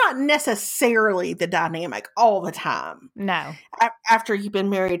not necessarily the dynamic all the time. No. After you've been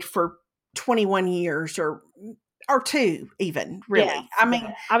married for 21 years or two even, really. Yeah. I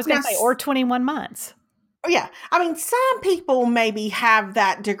mean, I was going to say, or 21 months. Yeah. I mean, some people maybe have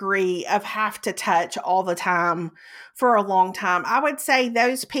that degree of have to touch all the time for a long time. I would say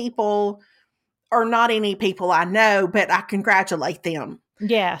those people are not any people I know, but I congratulate them.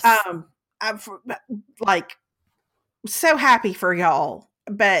 Yes. I'm like so happy for y'all,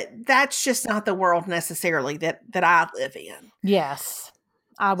 but that's just not the world necessarily that I live in. Yes.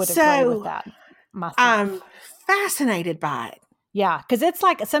 I would agree with that myself. I'm fascinated by it. Yeah, because it's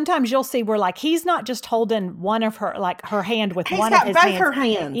like sometimes you'll see where like he's not just holding one of her, like her hand with one of his hands. He's got both her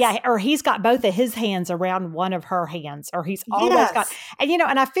hands. Yeah, or he's got both of his hands around one of her hands, or he's always got. And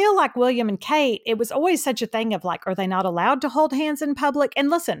and I feel like William and Kate, it was always such a thing of like, are they not allowed to hold hands in public? And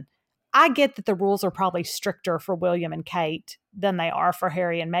listen, I get that the rules are probably stricter for William and Kate than they are for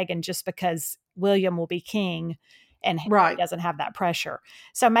Harry and Meghan, just because William will be king. And Harry doesn't have that pressure.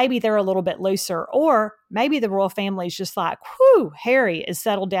 So maybe they're a little bit looser, or maybe the royal family is just like, whew, Harry is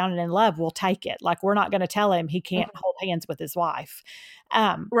settled down and in love. We'll take it. Like, we're not going to tell him he can't hold hands with his wife.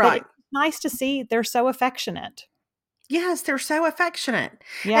 But it's nice to see they're so affectionate. Yes, they're so affectionate.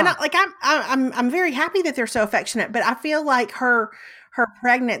 Yeah. And I'm very happy that they're so affectionate, but I feel like her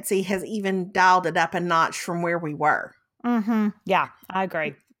pregnancy has even dialed it up a notch from where we were. Mm-hmm. Yeah, I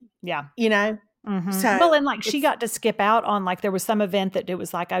agree. Yeah. Mm-hmm. So well, and like she got to skip out on like there was some event that it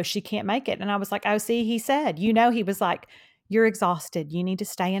was like, oh, she can't make it. And I was like, oh, see, he said, he was like, you're exhausted. You need to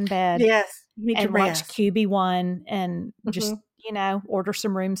stay in bed. Yes. You need and to watch rest. QB1 and just, order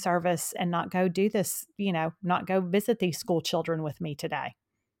some room service and not go do this, not go visit these school children with me today.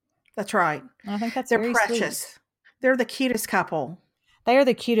 That's right. And I think that's They're very precious. Sweet. They're the cutest couple. They are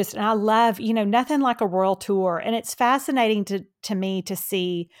the cutest. And I love, nothing like a royal tour. And it's fascinating to me to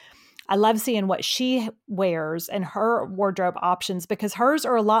see. I love seeing what she wears and her wardrobe options because hers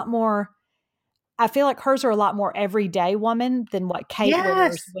are a lot more, I feel like hers are a lot more everyday woman than what Kate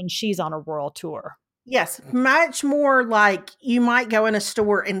wears when she's on a royal tour. Yes, much more like you might go in a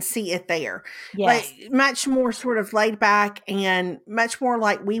store and see it there. Yes. Like much more sort of laid back and much more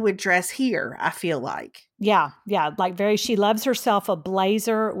like we would dress here, I feel like. Yeah, yeah. Like she loves herself a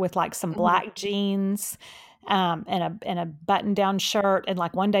blazer with like some black jeans. And a button-down shirt, and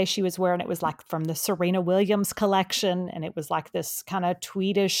like one day she was wearing it was like from the Serena Williams collection, and it was like this kind of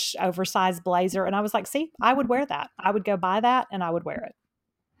tweedish, oversized blazer, and I was like, "See, I would wear that. I would go buy that, and I would wear it."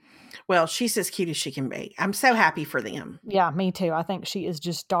 Well, she's as cute as she can be. I'm so happy for them. Yeah, me too. I think she is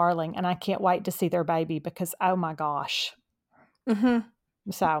just darling, and I can't wait to see their baby because, oh my gosh. Mm-hmm.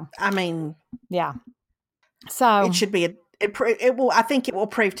 So, I mean, yeah. So it should be it will. I think it will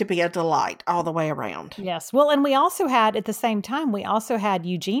prove to be a delight all the way around. yes. Well, and we also had at the same time, we also had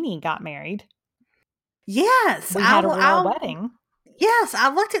Eugenie got married. Yes, We had a royal wedding. Yes,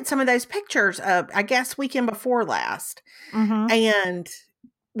 I looked at some of those pictures. I guess weekend before last, and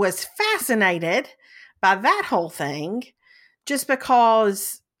was fascinated by that whole thing, just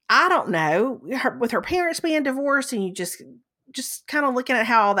because I don't know, with her parents being divorced, and you just kind of looking at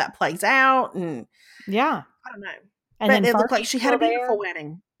how all that plays out, and yeah, I don't know. And but then it looked like Fergie's she had a still beautiful there.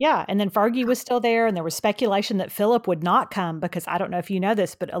 wedding. Yeah, and then Fergie was still there, and there was speculation that Philip would not come because I don't know if you know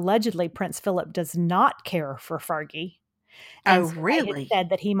this, but allegedly Prince Philip does not care for Fergie. And Oh, so they had really? said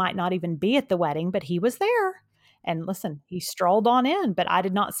that he might not even be at the wedding, but he was there. And listen, he strolled on in, but I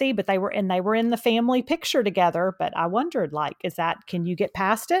did not see, but they were in the family picture together. But I wondered, like, can you get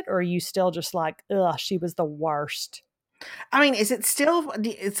past it? Or are you still just like, ugh, she was the worst? I mean, is it still,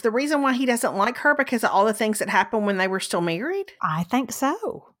 it's the reason why he doesn't like her because of all the things that happened when they were still married? I think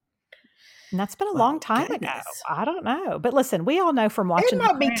so. And that's been a long time ago. I don't know. But listen, we all know from watching it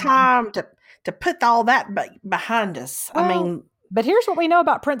might be time to put all that behind us. Well, I mean, but here's what we know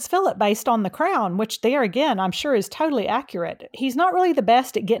about Prince Philip based on The Crown, which there again, I'm sure is totally accurate. He's not really the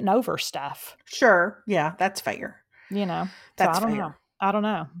best at getting over stuff. Sure. Yeah, that's fair. You know, that's so I don't fair. know. I don't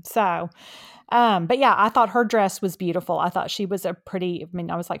know. So, but yeah, I thought her dress was beautiful. I thought she was I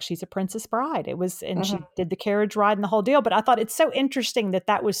was like, she's a princess bride. It was, and she did the carriage ride and the whole deal. But I thought it's so interesting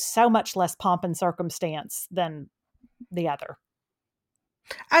that was so much less pomp and circumstance than the other.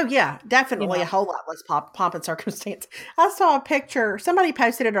 Oh yeah, definitely a whole lot less pomp and circumstance. I saw a picture. Somebody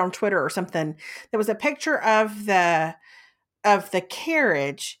posted it on Twitter or something. There was a picture of the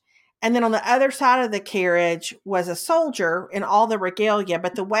carriage, and then on the other side of the carriage was a soldier in all the regalia.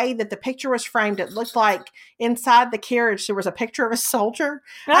 But the way that the picture was framed, it looked like inside the carriage there was a picture of a soldier.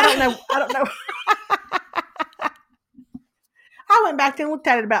 I don't know. I went back and looked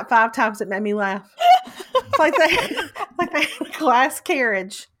at it about 5 times. It made me laugh. It's like they had a glass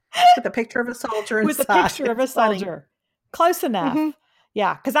carriage with a picture of a soldier inside. With a picture of a soldier. Close enough.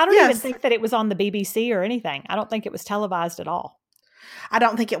 Yeah, because I don't even think that it was on the BBC or anything. I don't think it was televised at all. I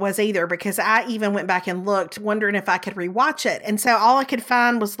don't think it was either, because I even went back and looked, wondering if I could rewatch it. And so all I could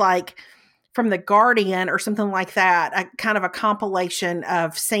find was like from The Guardian or something like that, a kind of a compilation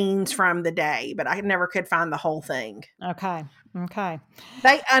of scenes from the day, but I never could find the whole thing. Okay.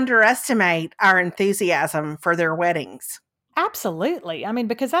 They underestimate our enthusiasm for their weddings. Absolutely. I mean,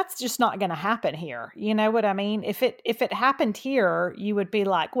 because that's just not going to happen here. You know what I mean? If it happened here, you would be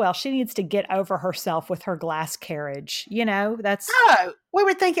like, well, she needs to get over herself with her glass carriage. You know, we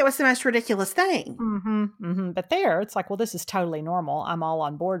would think it was the most ridiculous thing. But there, it's like, well, this is totally normal. I'm all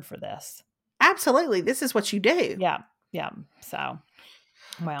on board for this. Absolutely. This is what you do. Yeah. So,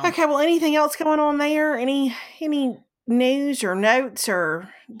 well. Okay. Well, anything else going on there? Any news or notes or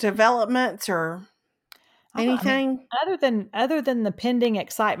developments or anything? Other than the pending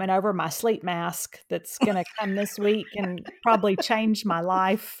excitement over my sleep mask that's going to come this week and probably change my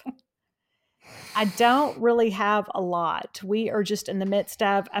life, I don't really have a lot. We are just in the midst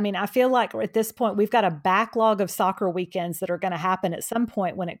of, I feel like at this point we've got a backlog of soccer weekends that are going to happen at some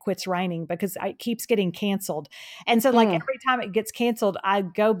point when it quits raining, because it keeps getting canceled. And so every time it gets canceled, I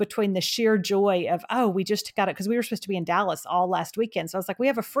go between the sheer joy of, oh, we just got it, because we were supposed to be in Dallas all last weekend. So I was like, we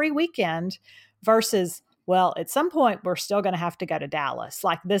have a free weekend, versus, well, at some point we're still going to have to go to Dallas.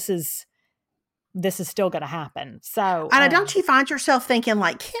 Like this is still going to happen. So, don't you find yourself thinking,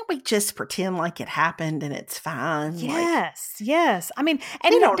 like, can't we just pretend like it happened and it's fine? Yes. I mean,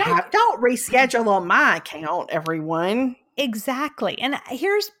 and don't reschedule on my account, everyone. Exactly. And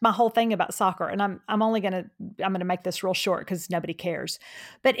here's my whole thing about soccer. And I'm going to make this real short because nobody cares.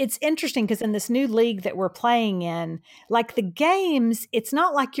 But it's interesting because in this new league that we're playing in, like the games, it's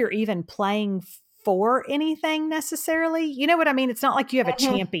not like you're even playing for anything necessarily. You know what I mean? It's not like you have a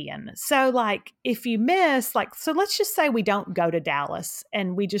champion. So like if you miss, so let's just say we don't go to Dallas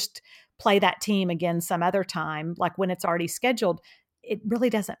and we just play that team again some other time, like when it's already scheduled, it really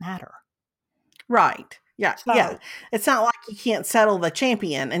doesn't matter. Right. Yeah. Yeah. It's not like you can't settle the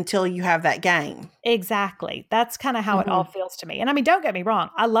champion until you have that game. Exactly. That's kind of how it all feels to me. And don't get me wrong.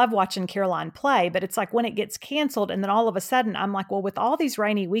 I love watching Caroline play, but it's like when it gets canceled and then all of a sudden I'm like, well, with all these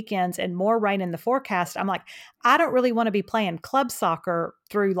rainy weekends and more rain in the forecast, I'm like, I don't really want to be playing club soccer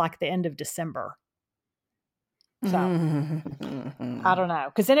through like the end of December. So I don't know,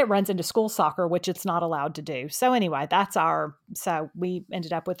 because then it runs into school soccer, which it's not allowed to do. So anyway, that's our So we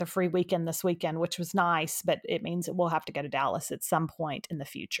ended up with a free weekend this weekend, which was nice, but it means that we'll have to go to Dallas at some point in the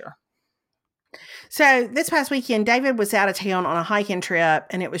future. So this past weekend, David was out of town on a hiking trip,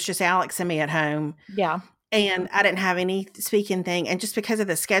 and it was just Alex and me at home. Yeah. And I didn't have any speaking thing. And just because of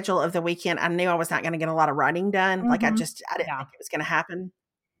the schedule of the weekend, I knew I was not going to get a lot of writing done. Like I didn't think it was going to happen.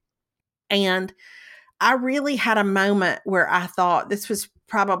 And I really had a moment where I thought, this was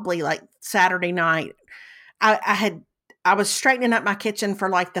probably like Saturday night. I was straightening up my kitchen for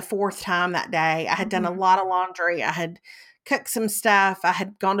like the fourth time that day. I had done a lot of laundry. I had cooked some stuff. I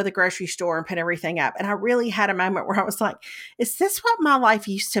had gone to the grocery store and put everything up. And I really had a moment where I was like, is this what my life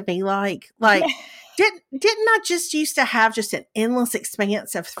used to be like? Like, didn't I just used to have just an endless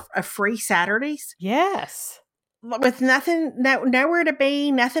expanse of free Saturdays? Yes. With nothing, nowhere to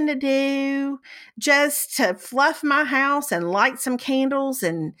be, nothing to do, just to fluff my house and light some candles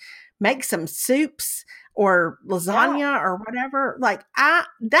and make some soups or lasagna or whatever. Like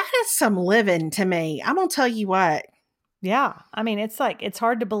that is some living to me. I'm going to tell you what. Yeah. I mean, it's like, it's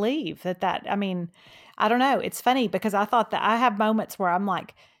hard to believe that, I mean, I don't know. It's funny because I thought that I have moments where I'm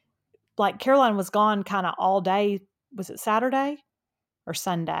like Caroline was gone kind of all day. Was it Saturday or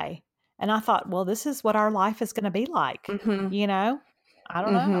Sunday? And I thought, well, this is what our life is going to be like, you know? I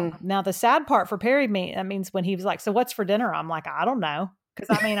don't know. Now, the sad part for Perry, that means when he was like, so what's for dinner? I'm like, I don't know.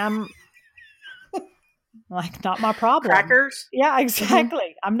 Because I mean, I'm like, not my problem. Crackers? Yeah,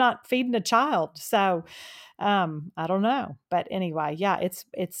 exactly. I'm not feeding a child. So I don't know. But anyway, yeah,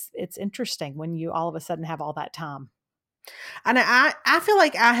 it's interesting when you all of a sudden have all that time. And I feel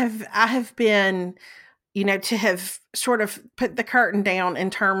like I have been, you know, to have sort of put the curtain down in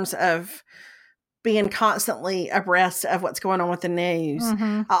terms of being constantly abreast of what's going on with the news.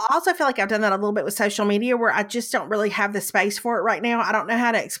 I also feel like I've done that a little bit with social media where I just don't really have the space for it right now. I don't know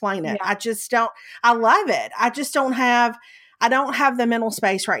how to explain it. I just don't, I love it. I don't have the mental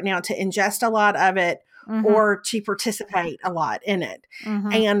space right now to ingest a lot of it or to participate a lot in it.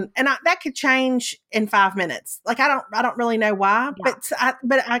 And that could change in 5 minutes. Like, I don't really know why,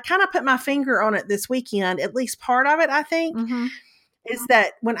 but I kind of put my finger on it this weekend, at least part of it, I think, is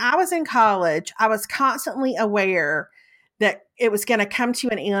that when I was in college, I was constantly aware that it was going to come to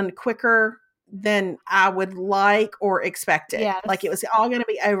an end quicker than I would like or expect it. Yes. Like it was all going to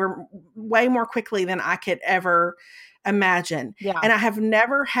be over way more quickly than I could ever imagine. Yeah. And I have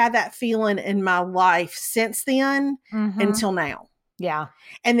never had that feeling in my life since then until now. Yeah.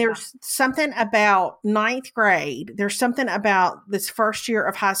 And there's something about ninth grade. There's something about this first year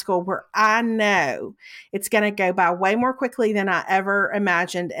of high school where I know it's going to go by way more quickly than I ever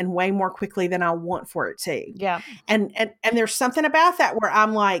imagined and way more quickly than I want for it to. Yeah. And there's something about that where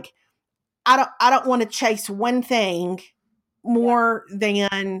I'm like, I don't want to chase one thing more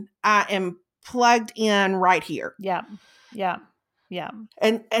than I am plugged in right here. Yeah. Yeah. Yeah.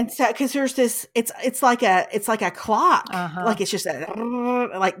 And so, cause there's this, it's like a clock. Like it's just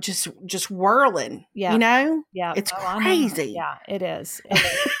like just whirling, you know? Yeah. It's crazy. Yeah, it is.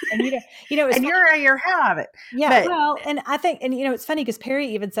 And you know, and you're ahead of it. Yeah. Well, and I think, and you know, it's funny because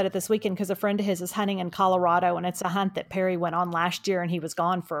Perry even said it this weekend because a friend of his is hunting in Colorado and it's a hunt that Perry went on last year and he was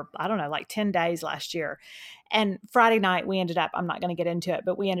gone for, I don't know, like 10 days last year. And Friday night we ended up, I'm not going to get into it,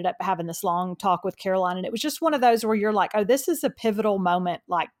 but we ended up having this long talk with Caroline. And it was just one of those where you're like, oh, this is a pivotal moment,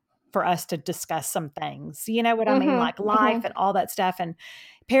 like for us to discuss some things, you know what I mean? Like life and all that stuff. And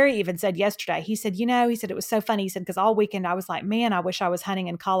Perry even said yesterday, he said, it was so funny. He said, because all weekend I was like, man, I wish I was hunting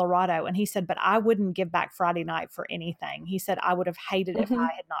in Colorado. And he said, but I wouldn't give back Friday night for anything. He said, I would have hated it if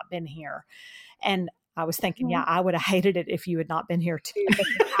I had not been here. And I was thinking, yeah, I would have hated it if you had not been here too.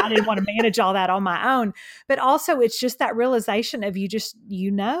 I didn't want to manage all that on my own. But also it's just that realization of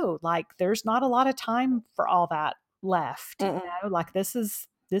like there's not a lot of time for all that left. You know, like this is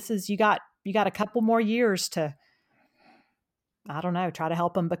you got a couple more years to, I don't know, try to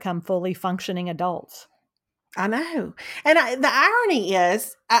help them become fully functioning adults. I know. And the irony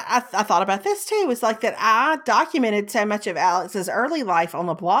is, I thought about this too, is like that I documented so much of Alex's early life on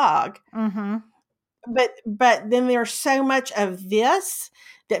the blog. But then there's so much of this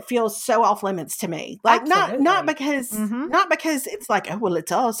that feels so off limits to me. Like not because it's like, oh well,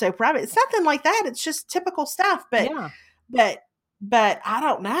 it's all so private. It's nothing like that. It's just typical stuff. But I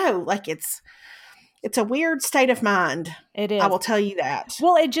don't know. Like it's a weird state of mind. It is. I will tell you that.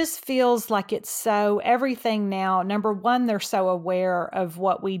 Well, it just feels like it's so everything now. Number one, they're so aware of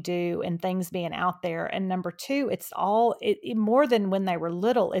what we do and things being out there. And number two, it's all more than when they were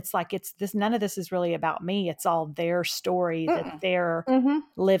little. It's like none of this is really about me. It's all their story that they're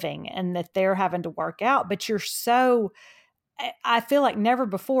living and that they're having to work out. But you're so I feel like never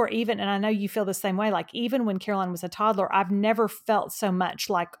before, even, and I know you feel the same way, like even when Caroline was a toddler, I've never felt so much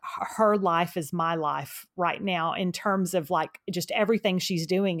like her life is my life right now, in terms of like just everything she's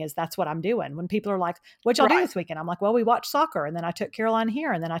doing that's what I'm doing. When people are like, what'd y'all do this weekend? I'm like, well, we watched soccer, and then I took Caroline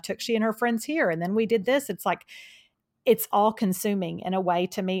here, and then I took she and her friends here, and then we did this. It's like, it's all consuming in a way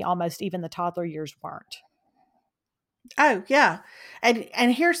to me, almost even the toddler years weren't. Oh yeah.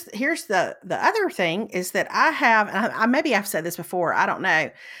 And here's the other thing is that I have, and I maybe I've said this before, I don't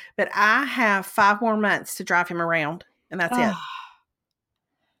know, but I have 5 more months to drive him around, and that's it.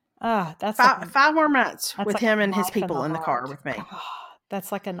 That's five more months with like him and his people in the car with me.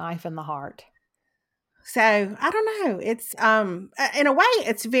 That's like a knife in the heart. So I don't know. It's in a way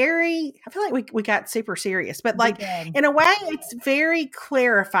it's very, I feel like we got super serious, but like in a way it's very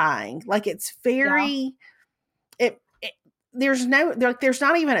clarifying. Like it's very there's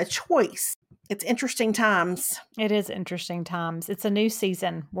not even a choice. It's interesting times. It is interesting times. It's a new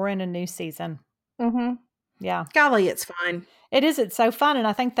season. We're in a new season. Mm-hmm. Yeah. Golly, it's fun. It is. It's so fun. And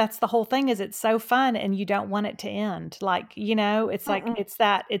I think that's the whole thing, is it's so fun and you don't want it to end. Like, it's like,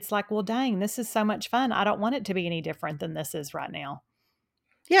 it's like, well, dang, this is so much fun. I don't want it to be any different than this is right now.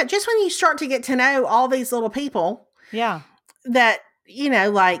 Yeah. Just when you start to get to know all these little people. Yeah. That,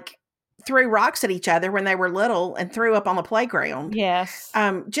 like threw rocks at each other when they were little and threw up on the playground. Yes.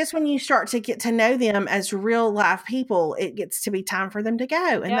 Just when you start to get to know them as real life people, it gets to be time for them to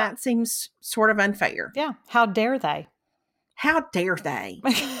go. And that seems sort of unfair. Yeah. How dare they? How dare they?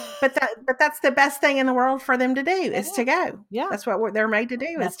 but that's the best thing in the world for them to do is to go. Yeah. That's what they're made to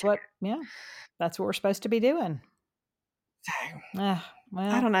do. That's what we're supposed to be doing. So, well,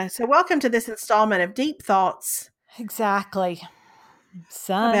 I don't know. So welcome to this installment of Deep Thoughts. Exactly.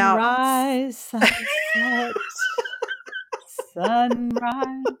 Sunrise, sunset,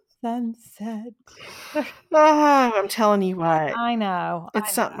 sunrise, sunset. Oh, I'm telling you what. I know.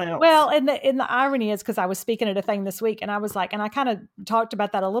 It's something else. Well, and the irony is, because I was speaking at a thing this week, and I was like, and I kind of talked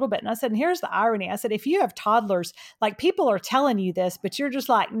about that a little bit. And I said, and here's the irony. I said, if you have toddlers, like people are telling you this, but you're just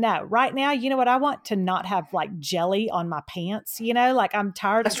like, no, right now, you know what? I want to not have like jelly on my pants, like I'm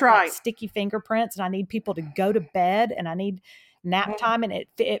tired of like, sticky fingerprints, and I need people to go to bed, and I need nap time, and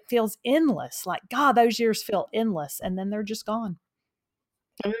it feels endless. Like, God, those years feel endless, and then they're just gone.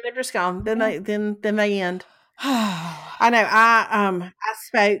 And then they're just gone. Then they end. I know. I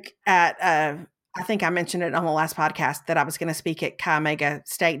spoke at I think I mentioned it on the last podcast that I was going to speak at Chi Omega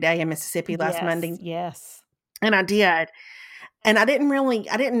State Day in Mississippi last Monday. Yes. And I did. And I didn't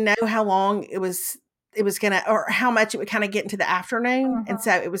know how long it was going to, or how much it would kind of get into the afternoon. And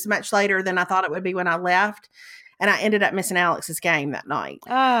so it was much later than I thought it would be when I left. And I ended up missing Alex's game that night.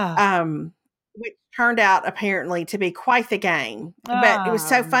 Which turned out apparently to be quite the game. But it was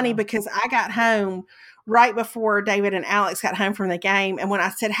so funny because I got home right before David and Alex got home from the game. And when I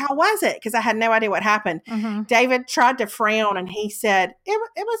said, how was it? Because I had no idea what happened. David tried to frown and he said, it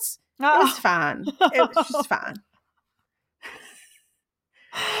was fine. It was just fine.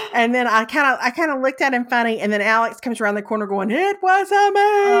 And then I kind of looked at him funny, and then Alex comes around the corner going, it was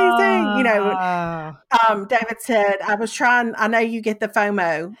amazing. David said, I know you get the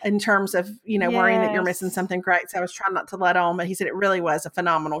FOMO in terms of, worrying that you're missing something great. So I was trying not to let on, but he said it really was a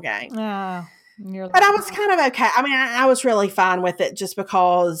phenomenal game. But I was kind of okay. I mean, I was really fine with it just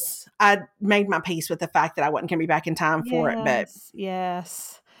because I made my peace with the fact that I wasn't going to be back in time for it. But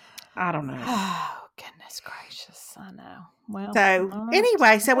I don't know. Oh, goodness gracious. I know. Well, so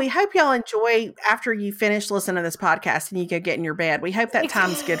anyway, so we hope y'all enjoy after you finish listening to this podcast and you go get in your bed. We hope that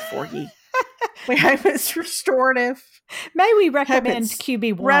time's good for you. We hope it's restorative. May we recommend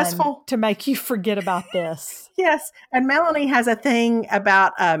QB1 restful to make you forget about this? Yes. And Melanie has a thing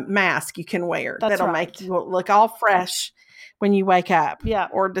about a mask you can wear that'll make you look all fresh when you wake up. Yeah.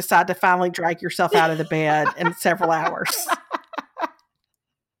 Or decide to finally drag yourself out of the bed in several hours.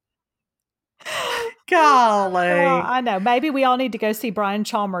 Golly. I know. Maybe we all need to go see Brian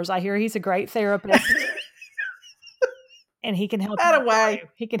Chalmers. I hear he's a great therapist. And he can help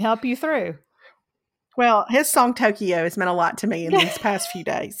He can help you through. Well, his song Tokyo has meant a lot to me in these past few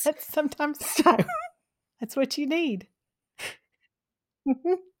days. That's sometimes that's what you need.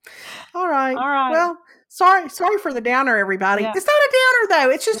 All right. Well, sorry for the downer, everybody. Yeah. It's not a downer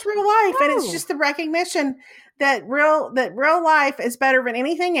though. It's just real life. And it's just the recognition that real life is better than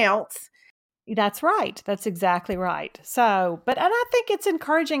anything else. That's right. That's exactly right. So, and I think it's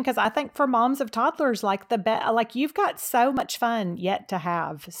encouraging because I think for moms of toddlers, like you've got so much fun yet to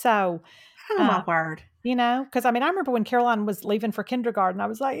have. So, oh my word, because I remember when Caroline was leaving for kindergarten, I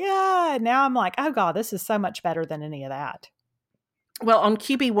was like, yeah. Now I'm like, oh God, this is so much better than any of that. Well, on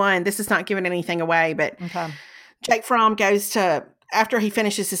QB1, this is not giving anything away, but Jake Fromm after he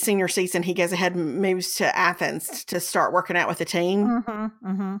finishes his senior season, he goes ahead and moves to Athens to start working out with the team.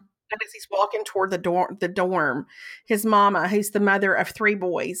 And as he's walking toward the dorm, his mama, who's the mother of 3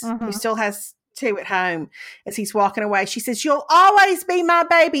 boys, who still has 2 at home, as he's walking away, she says, "You'll always be my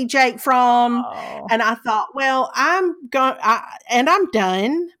baby, Jake Fromm." Oh. And I thought, well, I'm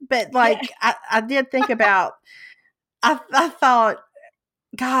done. But like, I did think about, I thought,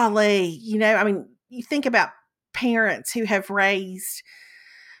 golly, you think about parents who have raised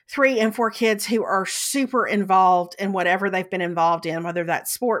 3 and 4 kids who are super involved in whatever they've been involved in, whether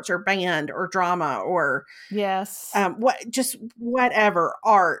that's sports or band or drama or whatever,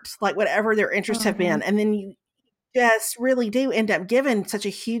 art, like whatever their interests have been. And then you just really do end up giving such a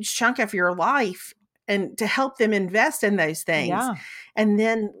huge chunk of your life and to help them invest in those things. Yeah. And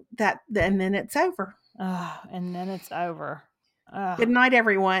then it's over. And then it's over. Good night,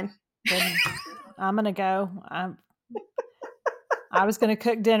 everyone. I'm going to go. I was going to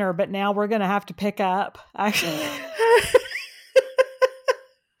cook dinner, but now we're going to have to pick up. Actually,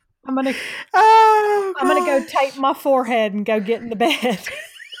 I'm going to go tape my forehead and go get in the bed.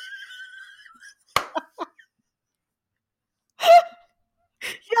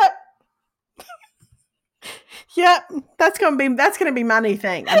 Yep. That's going to be my new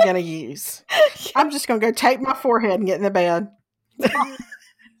thing I'm going to use. I'm just going to go tape my forehead and get in the bed.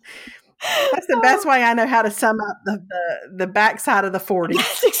 That's the best way I know how to sum up the backside of the 40s.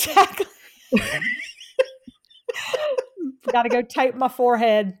 Yes, exactly. Got to go tape my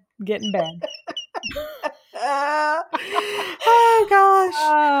forehead, get in bed. Oh gosh.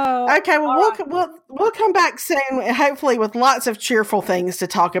 Oh, okay, well we'll come back soon, hopefully with lots of cheerful things to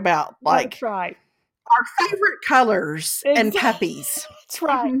talk about, like that's right. Our favorite colors and puppies. That's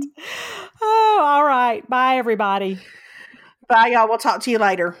right. Oh, all right. Bye, everybody. Bye, y'all. We'll talk to you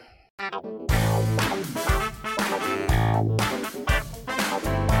later.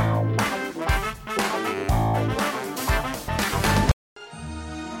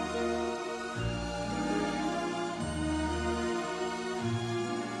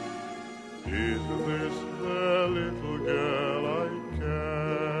 Is this the little girl I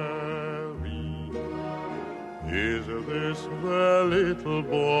carry? Is this the little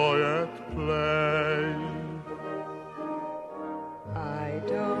boy at play? I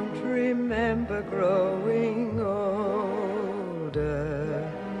don't remember growing older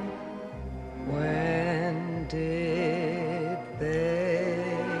when